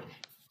big boy.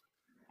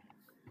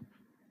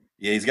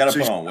 Yeah, he's got to So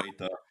put he's- on weight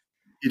though.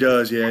 He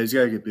does. Yeah, he's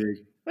got to get big.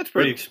 That's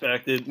pretty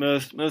expected.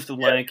 Most of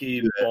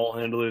lanky ball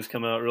handlers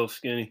come out real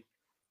skinny.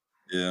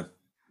 Yeah.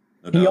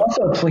 No He doubt.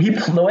 also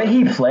the way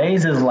he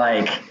plays is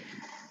like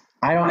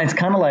it's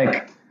kind of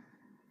like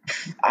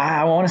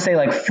I want to say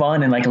like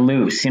fun and like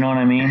loose. You know what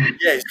I mean?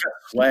 Yeah, he's got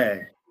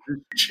swag.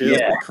 Chill. He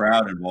has Yeah. the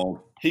crowd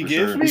involved. He for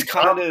gives sure.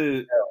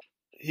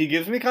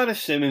 me kind of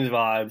Simmons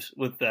vibes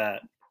with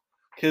that.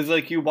 Because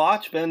like you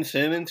watch Ben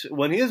Simmons,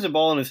 when he has the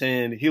ball in his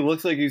hand, he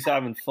looks like he's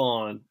having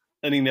fun,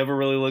 and he never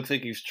really looks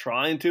like he's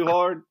trying too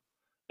hard.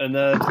 And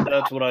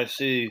that's what I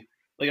see.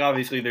 Like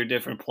obviously they're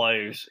different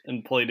players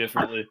and play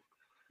differently,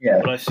 Yeah.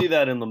 but I see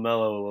that in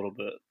LaMelo a little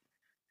bit.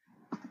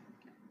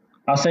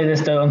 I'll say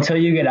this though: until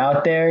you get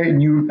out there,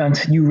 you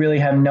really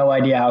have no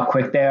idea how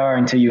quick they are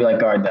until you like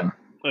guard them.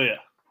 Oh yeah,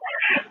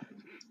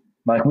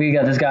 Like we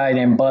got this guy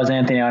named Buzz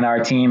Anthony on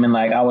our team, and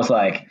like I was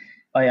like,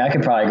 oh yeah, I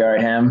could probably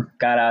guard him.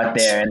 Got out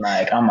there and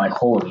like I'm like,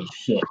 holy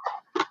shit!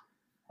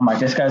 I'm like,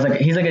 this guy's like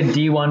he's like a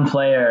D1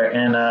 player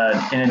in a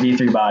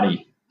D3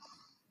 body.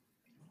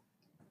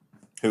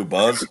 Who,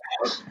 Buzz?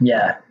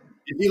 Yeah,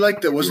 Is he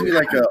like the? Wasn't he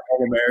like a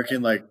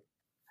All-American? Like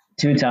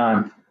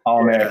 2-time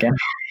All-American,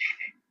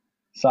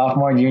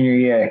 sophomore, junior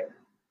year.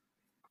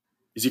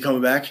 is he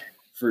coming back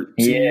for?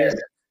 He senior year? is.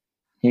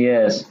 He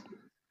is.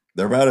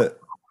 They're about it.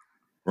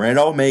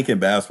 Randolph-Macon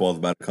basketball is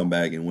about to come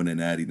back and win a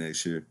natty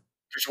next year.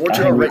 Because weren't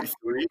you all ranked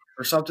 3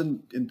 or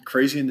something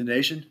crazy in the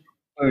nation?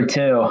 Or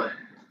 2.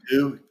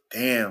 2?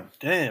 Damn.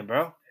 damn,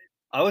 bro.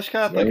 I wish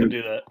Catholic could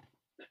do that.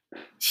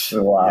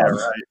 Wow. Yeah,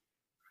 right.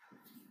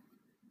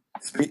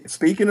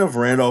 Speaking of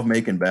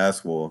Randolph-Macon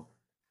basketball,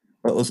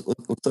 let's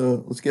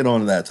get on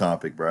to that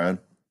topic, Brad.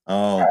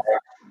 How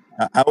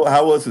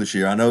was this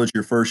year? I know it's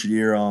your first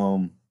year. I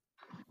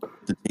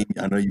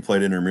know you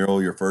played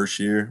intramural your first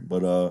year,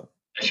 but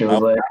She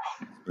was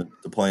like,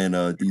 to playing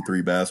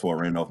D3 basketball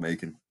at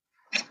Randolph-Macon.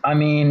 I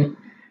mean,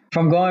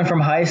 from going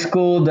from high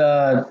school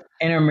to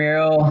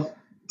intramural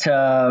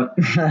to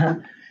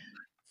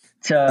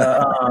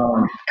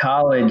to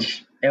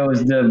college, it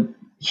was the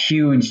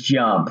huge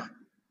jump.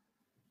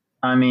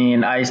 I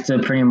mean, I used to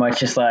pretty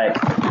much just like,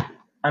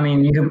 I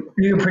mean, you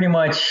could pretty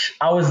much,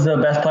 I was the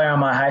best player on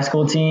my high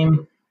school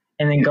team,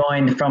 and then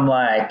going from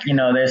like,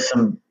 there's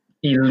some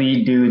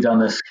elite dudes on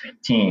this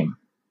team.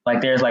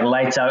 Like there's like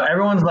lights out.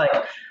 Everyone's like,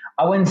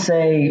 I would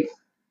say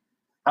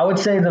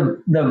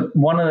the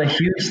one of the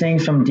huge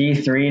things from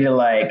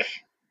D3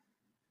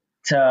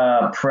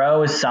 to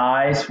pro is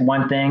size,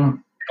 one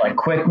thing, like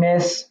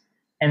quickness,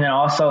 and then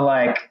also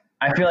like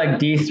I feel like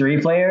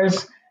D3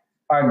 players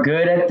are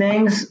good at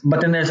things,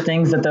 but then there's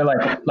things that they're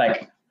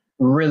like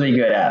really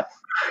good at.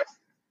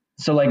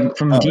 So like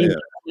from D3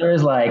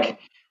 players, like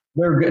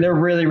they're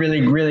really,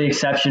 really, really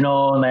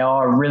exceptional, and they all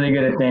are really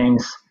good at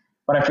things.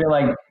 But I feel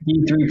like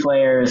D3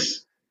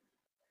 players,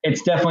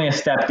 it's definitely a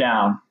step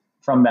down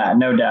from that,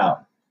 no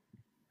doubt.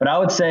 But I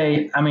would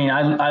say, I mean,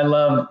 I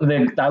loved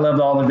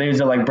all the dudes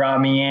that like brought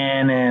me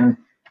in, and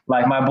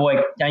like my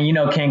boy, you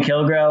know, Ken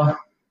Kilgrew.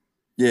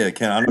 Yeah,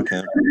 Ken. I know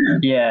Ken.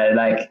 Yeah,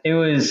 like it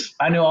was.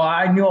 I knew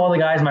all the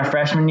guys my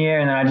freshman year,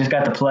 and then I just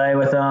got to play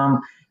with them.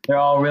 They're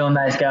all real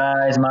nice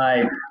guys.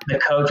 The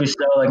coach was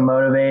so like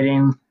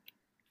motivating.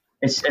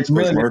 It's Coach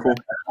really Merkel.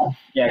 good.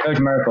 Yeah, Coach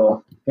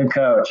Merkel, good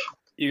coach.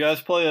 You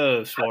guys play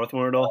a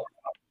Swarthmore at all?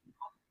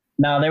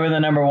 No, they were the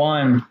number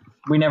one.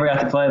 We never got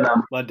to play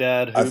them. My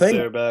dad I hooped think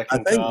there back I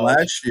in think college.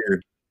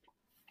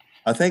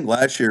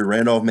 last year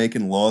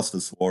Randolph-Macon lost to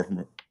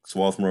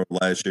Swarthmore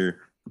last year,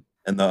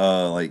 and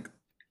the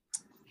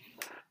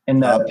In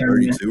the top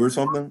tournament. 32 or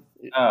something.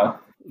 Oh,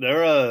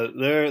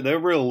 They're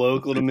real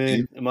local to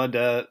me. And my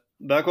dad,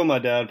 back when my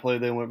dad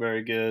played, they weren't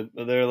very good.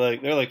 But they're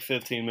like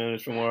 15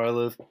 minutes from where I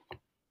live.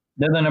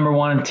 they're the number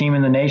one team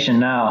in the nation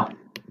now.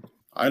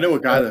 I know a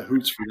guy that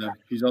hoops for them.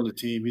 He's on the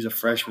team. He's a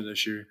freshman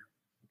this year.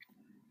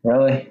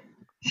 Really?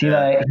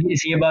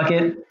 Is he a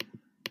bucket?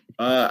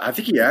 I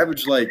think he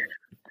averaged like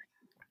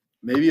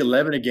maybe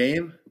 11 a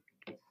game.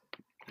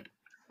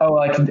 Oh,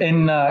 like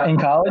in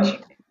college?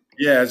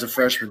 Yeah, as a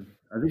freshman.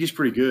 I think he's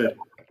pretty good.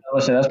 I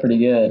would say that's pretty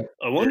good.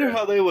 I wonder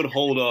how they would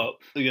hold up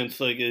against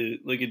like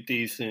a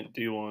decent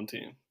D1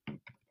 team.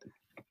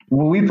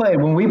 When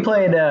we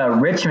played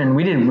Richmond,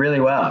 we did really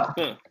well.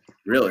 Huh.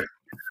 Really?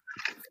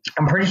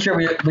 I'm pretty sure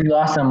we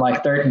lost them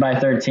like by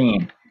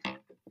 13.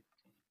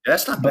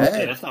 That's not But- Yeah,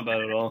 bad. that's not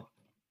bad at all.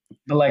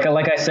 But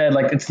like I said,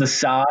 like it's the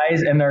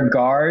size, and their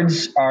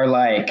guards are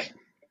like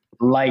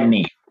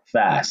lightning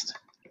fast.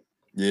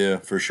 Yeah,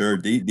 for sure.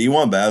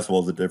 D1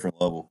 basketball is a different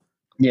level.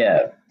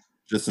 Yeah.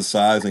 Just the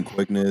size and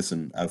quickness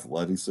and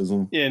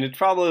athleticism. Yeah, and it's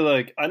probably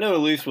like I know at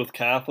least with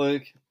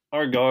Catholic,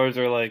 our guards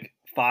are like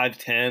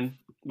 5'10"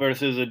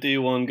 versus a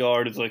D1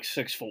 guard is like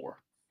 6'4".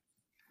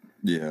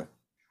 Yeah.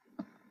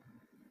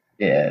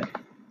 Yeah.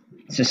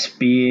 It's just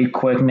speed,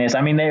 quickness.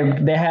 I mean,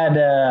 they had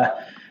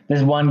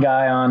this one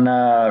guy on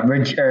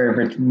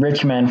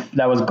Richmond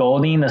that was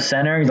Golding, the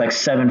center. He's like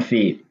 7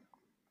 feet,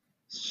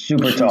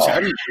 super tall. How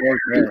do you guard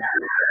that?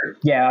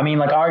 Yeah, I mean,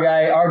 like our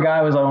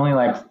guy was only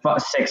like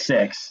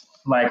 6'6",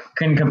 like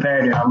couldn't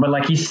compare to him. But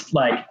like he's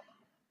like,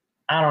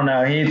 I don't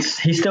know, he's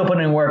still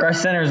putting in work. Our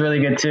center is really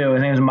good too.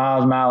 His name's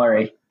Miles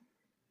Mallory.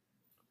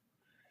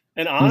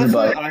 And honestly,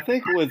 bucket. I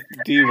think with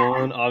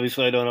D1,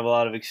 obviously I don't have a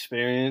lot of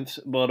experience,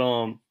 but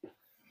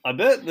I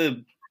bet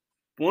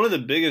one of the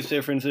biggest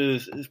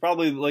differences is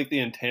probably like the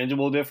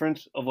intangible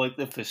difference of like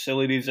the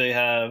facilities they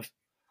have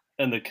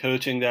and the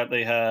coaching that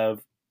they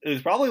have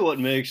is probably what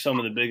makes some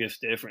of the biggest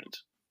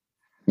difference.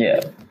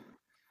 Yeah,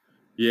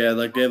 Yeah,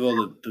 like they have all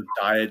the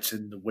diets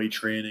and the weight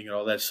training and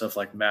all that stuff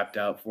like mapped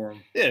out for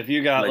them. Yeah, if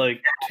you got Like-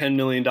 like $10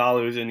 million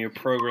in your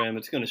program,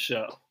 it's going to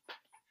show.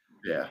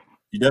 Yeah,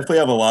 You definitely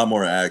have a lot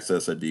more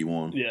access at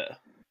D1 Yeah.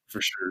 for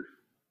sure.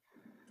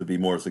 to be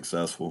more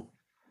successful.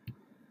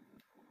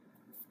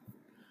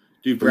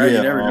 Dude, Brad, Yeah,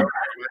 you never know. You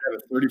might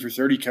have a 30 for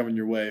 30 coming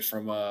your way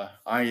from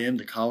IM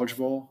to College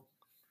Bowl.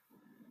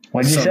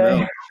 what did you Something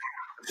say? else.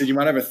 I said you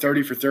might have a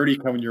 30 for 30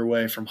 coming your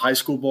way from high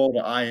school bowl to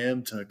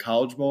IM to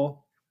College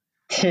Bowl.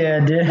 Yeah,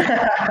 dude.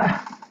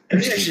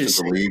 It's just,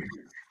 The league.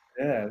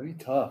 yeah, it'd be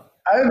tough.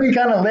 I would be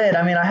kind of lit.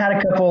 I mean, I had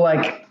a couple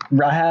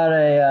when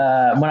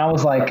I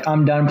was like,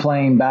 I'm done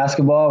playing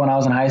basketball when I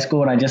was in high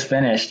school and I just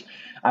finished.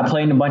 I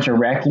played in a bunch of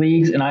rec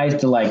leagues and I used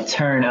to like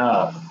turn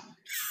up.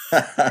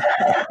 Yeah,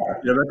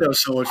 that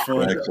was so much fun.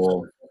 Right,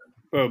 cool.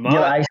 Bro,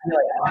 I used to be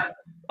like,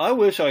 I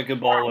wish I could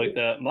ball like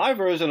that. My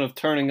version of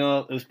turning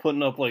up is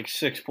putting up like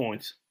 6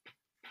 points.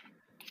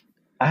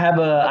 I have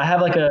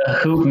like a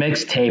hoop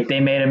mixtape they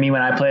made of me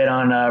when I played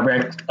on a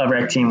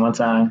rec team one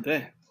time.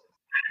 Dang.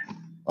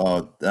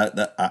 Oh,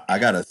 I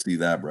gotta see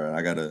that, bro.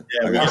 I gotta.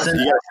 Yeah, I gotta send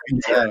see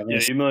yeah.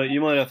 Yeah,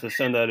 you might have to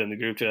send that in the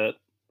group chat.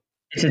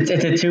 It's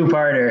a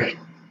two-parter.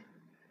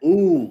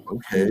 Ooh,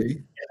 Okay,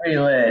 It's pretty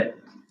lit.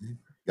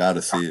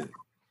 gotta see it.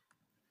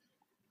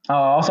 I'll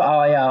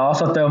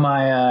also throw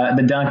my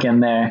the dunk in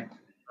there.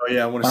 oh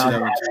yeah, I want to see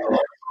that one too.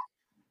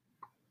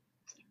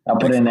 I'll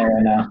put it in there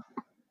right now.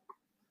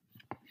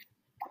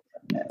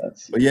 Yeah,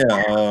 let's see. But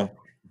yeah,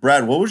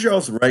 Brad, what was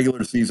y'all's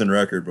regular season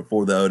record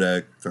before the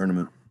ODAC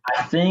tournament?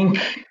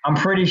 I'm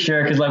pretty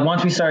sure because like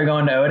once we started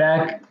going to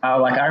ODAC,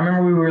 I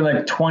remember we were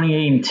like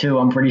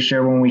 28-2. I'm pretty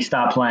sure when we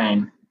stopped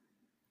playing.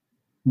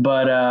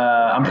 But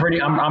I'm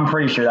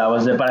pretty sure that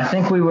was it. But I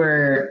think we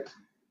were.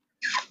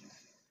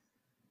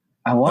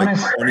 I want Like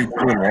to.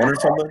 22-1 or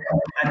something?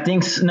 I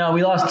think no,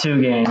 we lost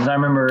 2 games. I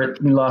remember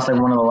we lost like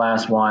one of the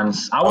last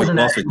ones. I wasn't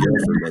lost at. at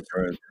Guilford, that's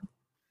right.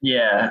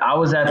 Yeah, I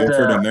was at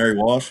Guilford and the. Mary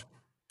Wash.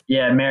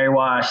 Yeah, Mary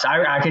Wash.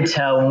 I could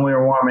tell when we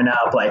were warming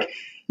up. Like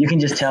you can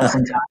just tell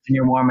sometimes when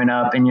you're warming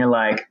up and you're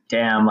like,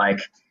 damn,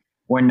 like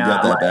we're You got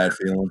not that like. bad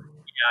feeling.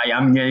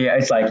 Yeah,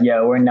 it's like,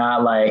 we're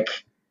not like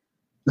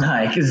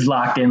it's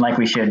locked in like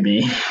we should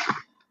be.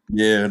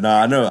 Yeah, no,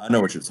 I know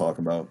what you're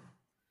talking about.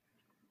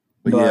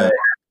 But yeah, But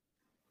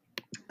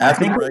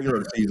After the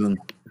regular season,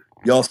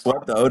 y'all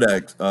swept the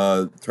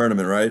ODAC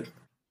tournament, right?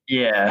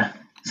 Yeah.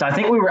 So I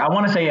think I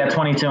want to say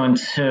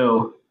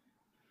 22-2.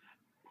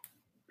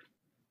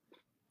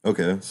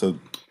 Okay, so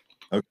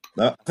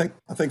I think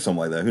something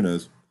like that. Who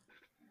knows?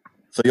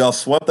 So y'all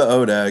swept the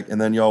ODAC, and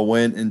then y'all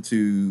went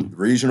into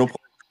regional play.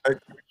 Right?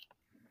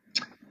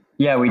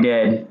 Yeah, we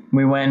did.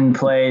 We went and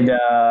played.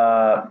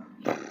 I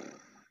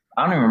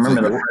don't even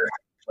remember the first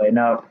play.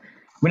 No,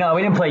 we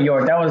didn't play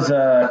York. That was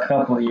a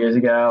couple of years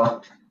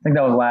ago. I think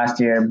that was last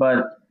year.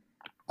 But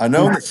I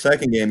know in the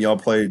second game y'all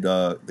played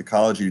the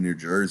College of New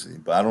Jersey,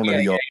 but I don't know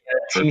who y'all.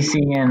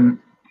 TC and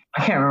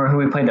I can't remember who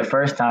we played the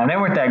first time. They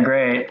weren't that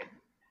great.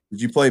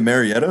 Did you play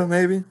Marietta?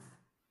 Maybe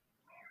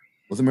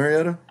was it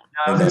Marietta?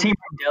 No, it was a team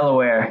from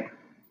Delaware.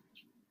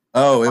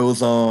 Oh, it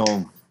was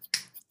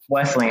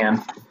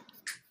Wesleyan.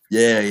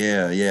 Yeah.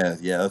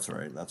 That's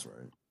right.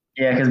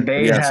 Yeah, because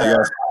Bays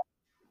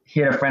he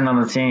had a friend on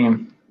the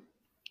team.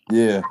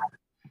 Yeah.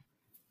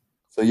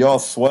 So y'all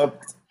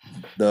swept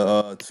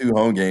the 2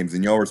 home games,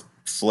 and y'all were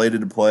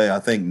slated to play. I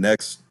think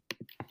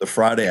the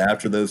Friday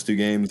after those 2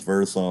 games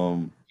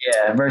versus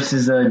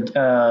versus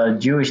a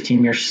Jewish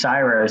team, your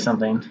Syra or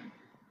something.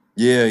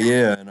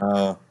 Yeah, and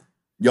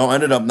y'all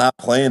ended up not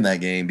playing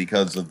that game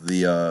because of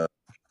the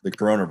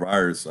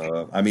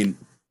coronavirus. I mean,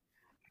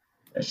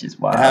 that's just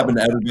wild. It happened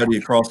to everybody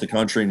across the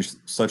country in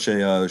such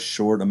a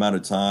short amount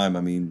of time.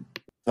 I mean,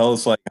 tell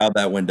us like how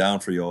that went down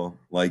for y'all.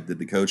 Like, did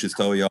the coaches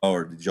tell y'all,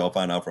 or did y'all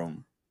find out from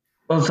them?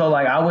 Well, so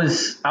like I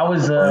was at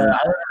a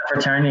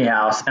fraternity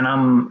house, and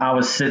I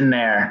was sitting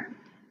there,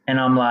 and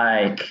I'm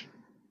like,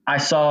 I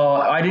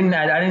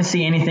didn't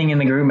see anything in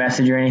the group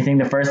message or anything.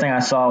 The first thing I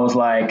saw was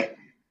like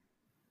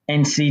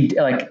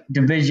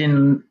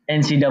division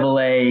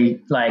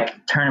NCAA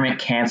like tournament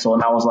canceled,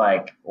 and I was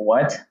like,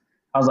 what?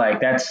 I was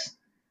like, at first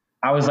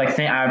I was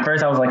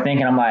like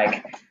thinking, I'm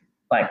like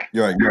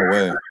you're like, no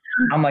way.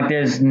 I'm like,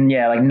 there's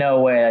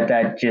no way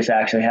that just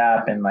actually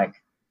happened. Like,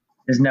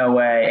 there's no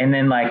way. And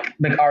then like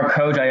our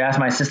coach, I asked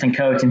my assistant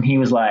coach, and he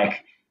was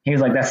like,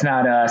 that's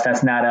not us.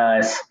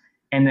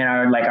 And then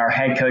our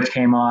head coach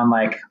came on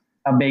like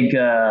a big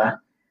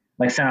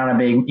sent out a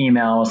big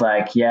email. It was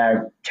like,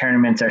 yeah,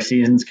 our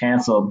season's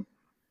canceled.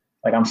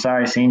 Like, I'm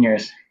sorry,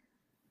 seniors.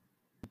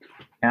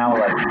 And I was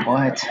like,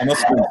 what? That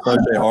must have been such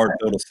a hard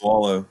pill to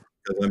swallow.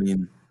 Because I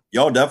mean,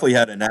 y'all definitely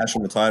had a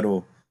national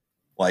title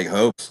like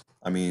hopes.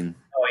 I mean,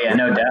 oh yeah,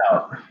 no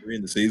doubt.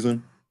 In the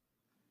season,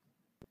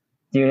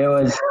 dude, it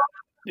was.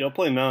 Y'all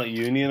play Mount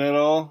Union at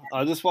all?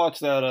 I just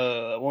watched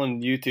that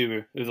one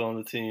YouTuber who's on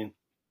the team.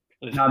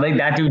 No,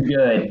 that dude's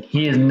good.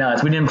 He is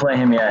nuts. We didn't play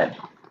him yet.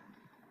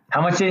 How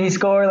much did he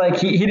score? Like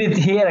he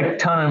had a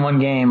ton in one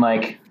game.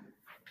 Like,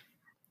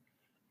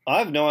 I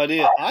have no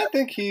idea. I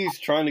think he's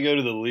trying to go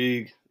to the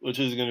league, which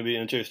is going to be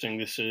interesting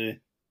to see.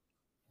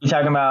 You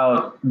talking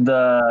about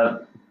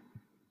the?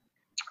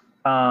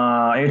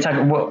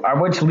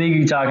 Which league are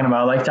you talking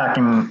about? Like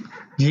talking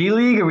G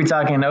League? Or are we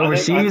talking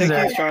overseas? I think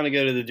he's trying to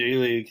go to the G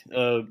League.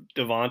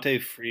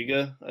 Devontae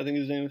Friga, I think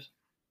his name is.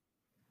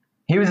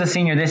 He was a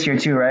senior this year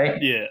too,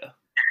 right? Yeah.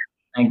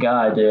 Thank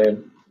God,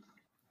 dude.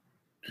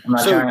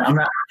 So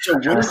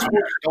winter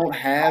sports don't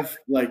have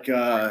like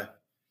I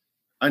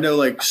know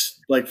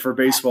like for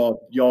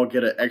baseball y'all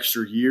get an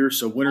extra year,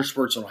 so winter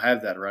sports don't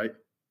have that, right?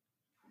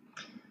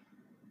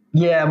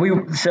 Yeah,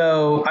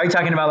 so are you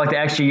talking about like the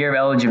extra year of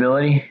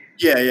eligibility?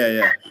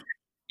 Yeah.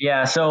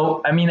 Yeah,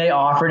 so I mean they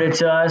offered it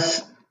to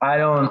us. I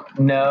don't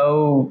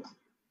know.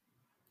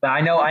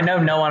 I know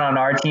no one on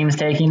our team's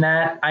taking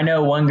that. I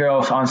know one girl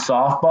on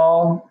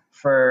softball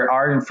for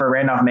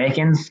Randolph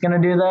Macon's gonna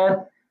do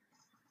that.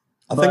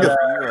 I think a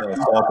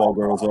few softball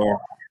girls are.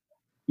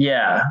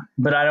 Yeah,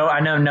 but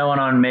I know no one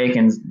on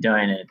Macon's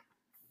doing it.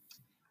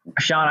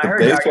 Sean, I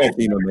heard the baseball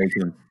team at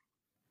Macon.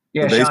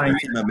 Yeah, the baseball Sean,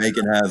 team at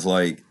Macon has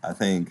like I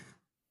think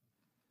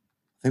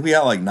we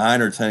got like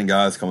 9 or 10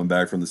 guys coming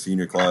back from the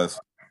senior class.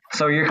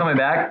 So you're coming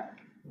back?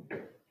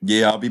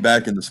 Yeah, I'll be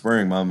back in the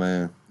spring, my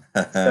man.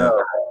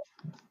 So,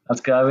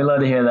 that's good. We love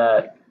to hear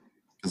that.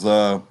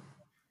 Because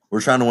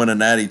we're trying to win a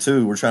natty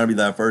too. We're trying to be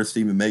that first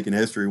team in Macon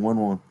history win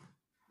one.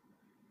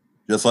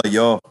 Just like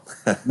y'all.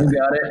 You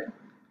got it.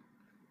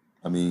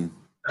 I mean,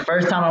 the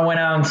first time I went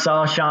out and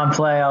saw Sean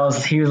play,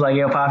 he was like,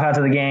 yo, pop out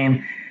to the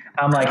game.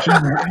 I'm like, he's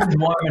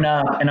warming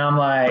up, and I'm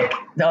like,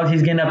 oh,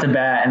 he's getting up to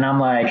bat, and I'm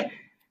like,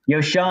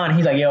 yo, Sean,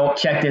 he's like, yo,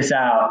 check this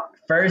out.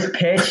 First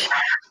pitch,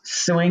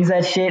 swings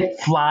that shit,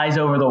 flies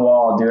over the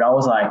wall, dude. I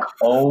was like,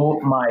 oh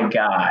my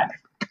God.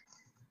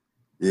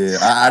 Yeah,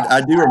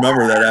 I do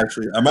remember that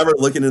actually. I remember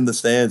looking in the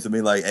stands and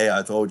being like, hey,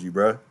 I told you,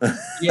 bro.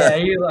 Yeah,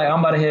 he was like, I'm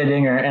about to hit a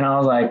dinger, and I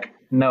was like,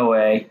 no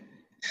way.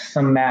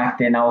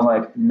 Smacked it, and I was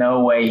like,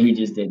 no way he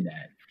just did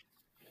that.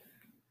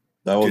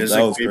 That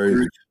was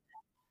crazy.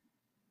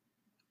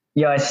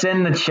 Yeah, I sent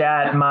in the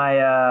chat my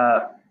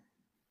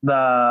the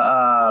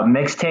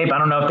mixtape. I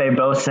don't know if they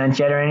both sent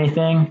yet or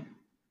anything.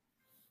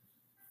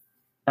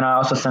 And I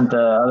also sent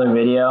the other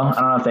video. I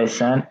don't know if they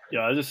sent.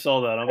 Yeah, I just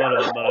saw that. I'm about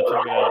to check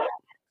it out.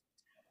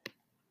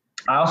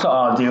 I also,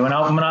 oh, dude, when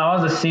I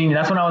was a senior,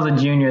 that's when I was a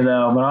junior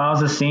though. When I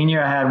was a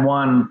senior, I had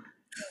one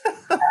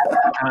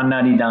kind of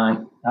nutty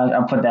dunk.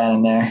 I'll put that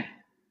in there.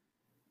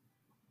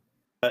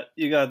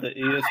 You got the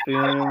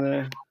ESPN in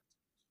there.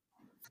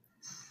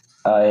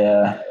 Oh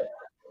yeah.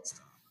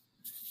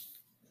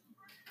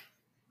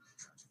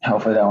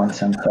 Hopefully that one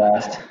sends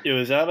fast. Yo,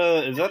 is that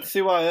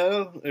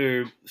CYO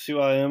or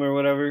CYM or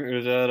whatever, or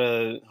is that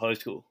a high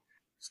school?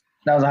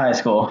 That was a high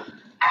school.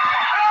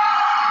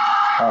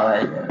 Oh,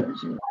 yeah.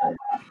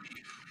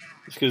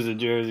 It's because the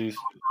jerseys.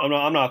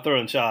 I'm not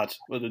throwing shots,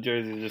 but the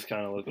jerseys just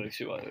kind of look like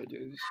CYO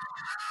jerseys.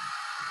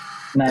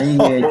 Nah, you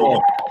good.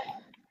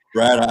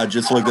 Brad, I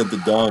just looked at the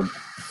dunk.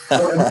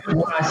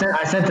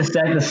 I sent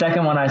the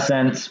second one I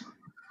sent.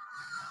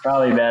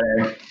 Probably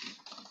better.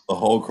 The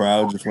whole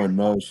crowd just went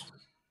nuts.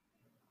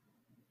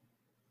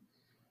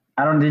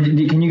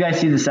 Can you guys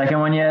see the second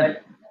one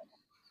yet?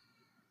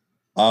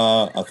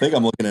 I think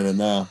I'm looking at it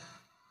now.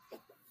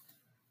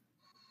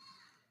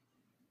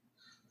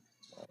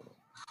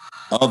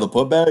 Oh, the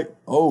putback?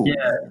 Oh.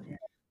 Yeah.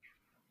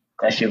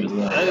 That shit was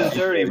That is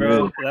dirty,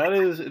 bro. That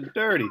is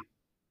dirty.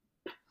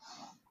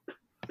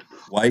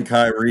 White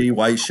Kyrie,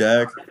 white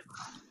Shaq.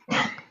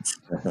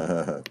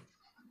 I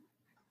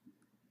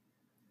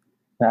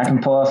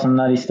can pull out some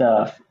nutty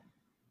stuff.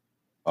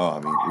 Oh,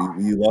 I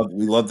mean,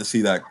 we love to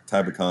see that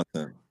type of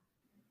content.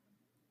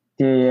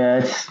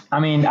 Yeah,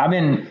 I've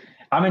been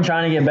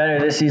trying to get better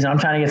this season. I'm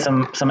trying to get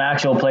some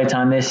actual play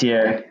time this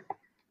year.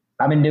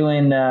 I've been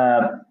doing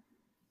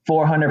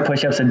 400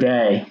 push-ups a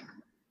day.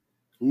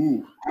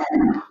 Ooh.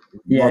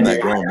 Yeah, that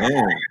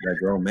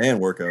grown man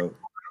workout.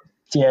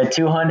 Yeah,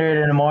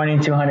 200 in the morning,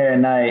 200 at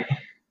night.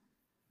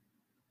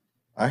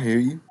 I hear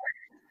you.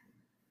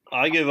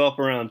 I give up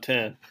around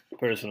 10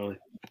 personally.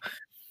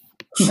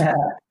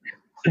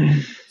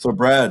 So,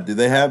 Brad, do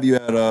they have you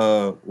at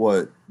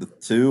what, the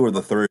 2 or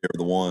the 3 or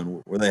the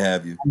 1? Where they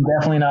have you? I'm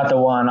definitely not the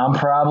 1. I'm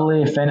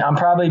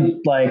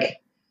probably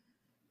like,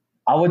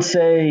 I would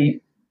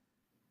say,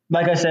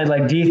 like I said,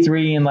 like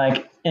D3 and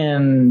like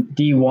in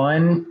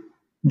D1,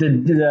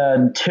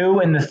 the 2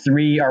 and the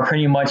 3 are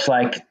pretty much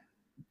like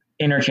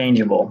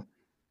interchangeable.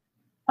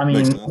 I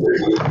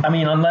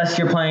mean, unless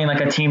you're playing like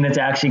a team that's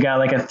actually got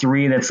like a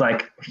 3 that's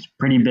like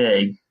pretty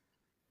big.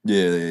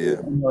 Yeah.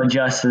 You'll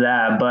adjust to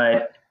that,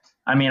 but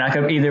I mean, I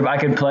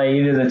could play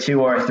either the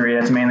 2 or a 3.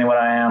 That's mainly what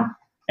I am.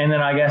 And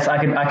then I guess I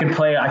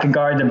could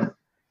guard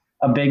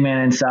a big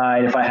man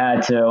inside if I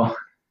had to.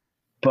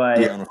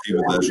 But on a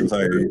few possessions,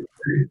 I hear you.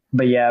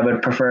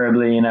 But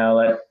preferably,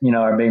 let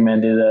our big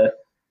men do that.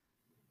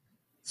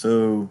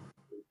 So,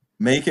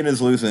 Macon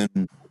is losing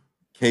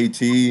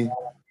KT,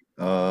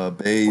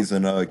 Bays,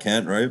 and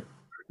Kent, right?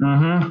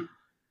 Mm-hmm.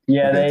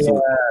 Yeah,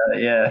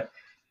 Okay,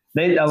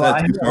 they a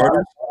lot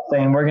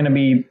saying we're going to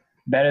be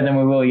better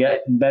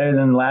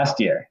than last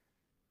year.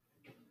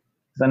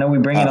 Because I know we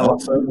bring in a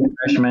lot of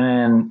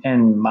freshmen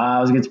and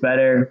Miles gets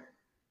better.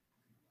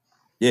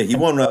 Yeah, he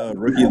won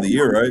Rookie of the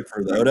Year, right,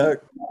 for the ODAC?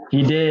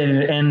 He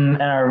did,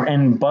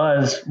 and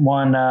Buzz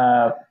won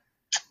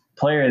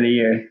Player of the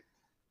Year.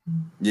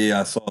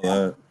 Yeah, I saw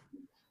that.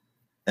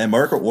 And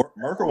Marker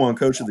won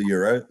Coach of the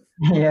Year, right?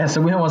 Yeah,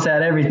 so we almost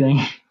had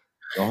everything.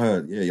 Y'all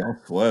had, y'all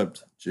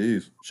swept.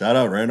 Jeez. Shout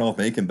out Randolph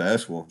Macon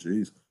basketball.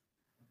 Jeez.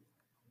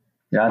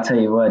 Yeah, I'll tell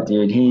you what,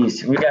 dude.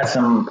 We got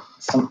some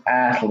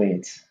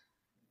athletes.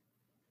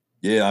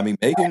 Yeah, I mean,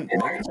 Macon's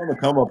on the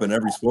come up in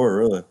every sport,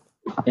 really.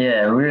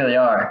 Yeah, we really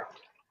are.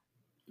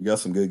 You got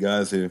some good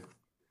guys here.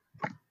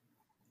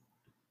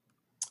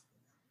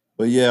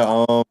 But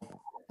yeah,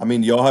 I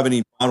mean, do y'all have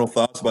any final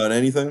thoughts about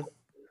anything?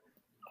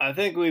 I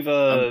think we've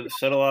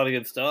said a lot of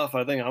good stuff.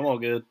 I think I'm all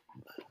good.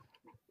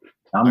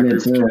 I'm good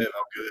too. I'm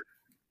good.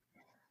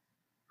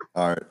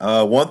 All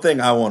right. One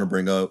thing I want to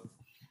bring up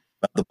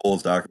about the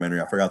Bulls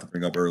documentary, I forgot to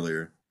bring up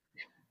earlier,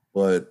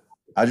 but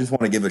I just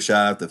want to give a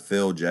shout out to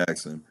Phil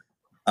Jackson.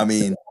 I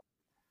mean,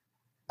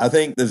 I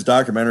think this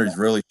documentary is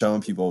really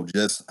showing people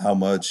just how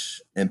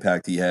much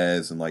impact he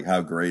has and like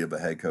how great of a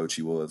head coach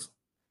he was.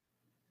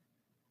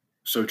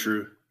 So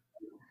true.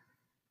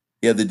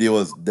 He had to deal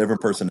with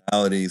different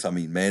personalities. I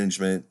mean,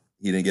 management.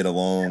 He didn't get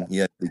along. He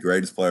had the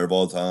greatest player of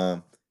all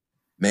time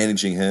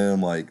managing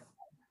him. Like,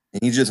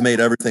 and he just made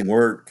everything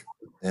work.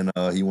 And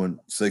he went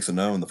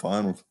 6-0 in the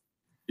finals.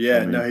 Yeah, I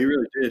mean, no, he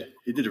really did.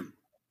 He did.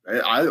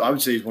 I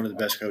would say he's one of the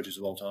best coaches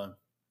of all time.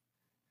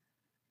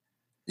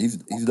 He's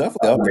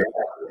definitely up there.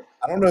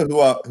 I don't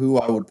know who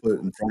I would put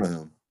in front of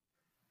him.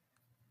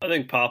 I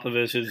think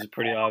Popovich is a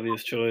pretty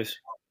obvious choice.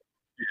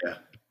 Yeah.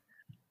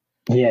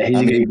 Yeah, he's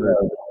a good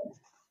coach.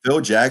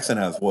 Phil Jackson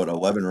has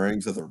 11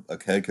 rings as a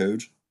head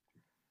coach.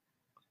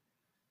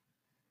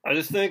 I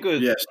just think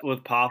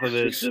with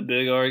Popovich, the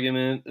big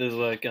argument is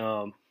like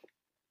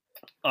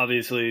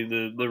obviously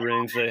the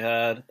rings they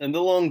had and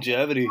the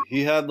longevity.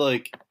 He had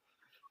like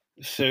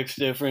 6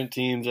 different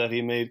teams that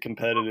he made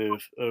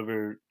competitive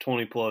over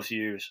 20 plus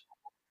years.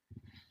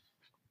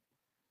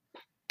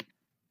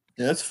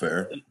 Yeah, that's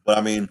fair. But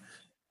I mean,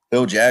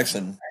 Phil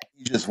Jackson,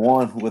 he just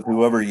won with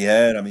whoever he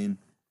had. I mean,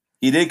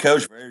 he did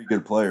coach very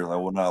good players. I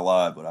will not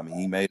lie, but I mean,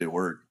 he made it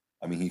work.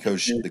 I mean, he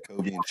coached the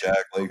Kobe and Shaq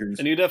Lakers.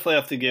 And you definitely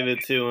have to give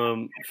it to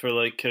him for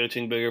like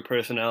coaching bigger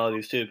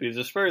personalities too, because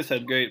the Spurs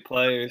had great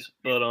players,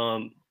 but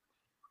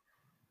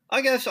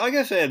I guess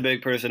they had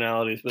big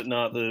personalities, but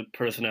not the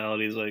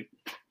personalities like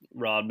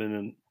Rodman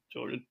and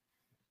Jordan.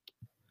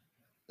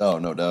 Oh,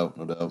 no doubt.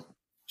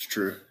 It's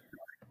true.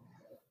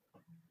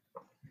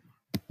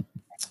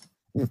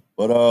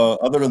 But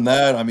other than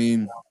that, I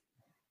mean,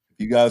 if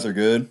you guys are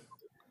good,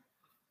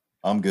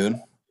 I'm good.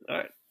 All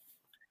right.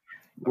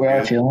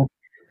 We're chilling.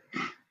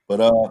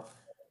 But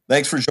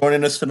thanks for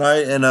joining us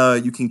tonight,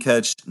 and you can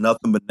catch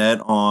Nothing But Net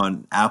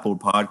on Apple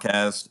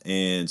Podcast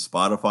and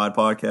Spotify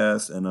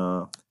Podcast,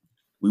 and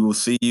we will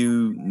see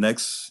you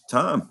next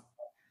time.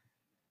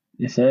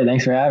 Yes, sir.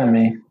 Thanks for having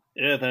me.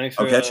 Yeah, thanks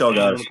I'll for catch y'all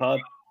being on guys. the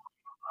pod.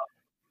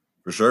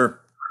 For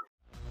sure.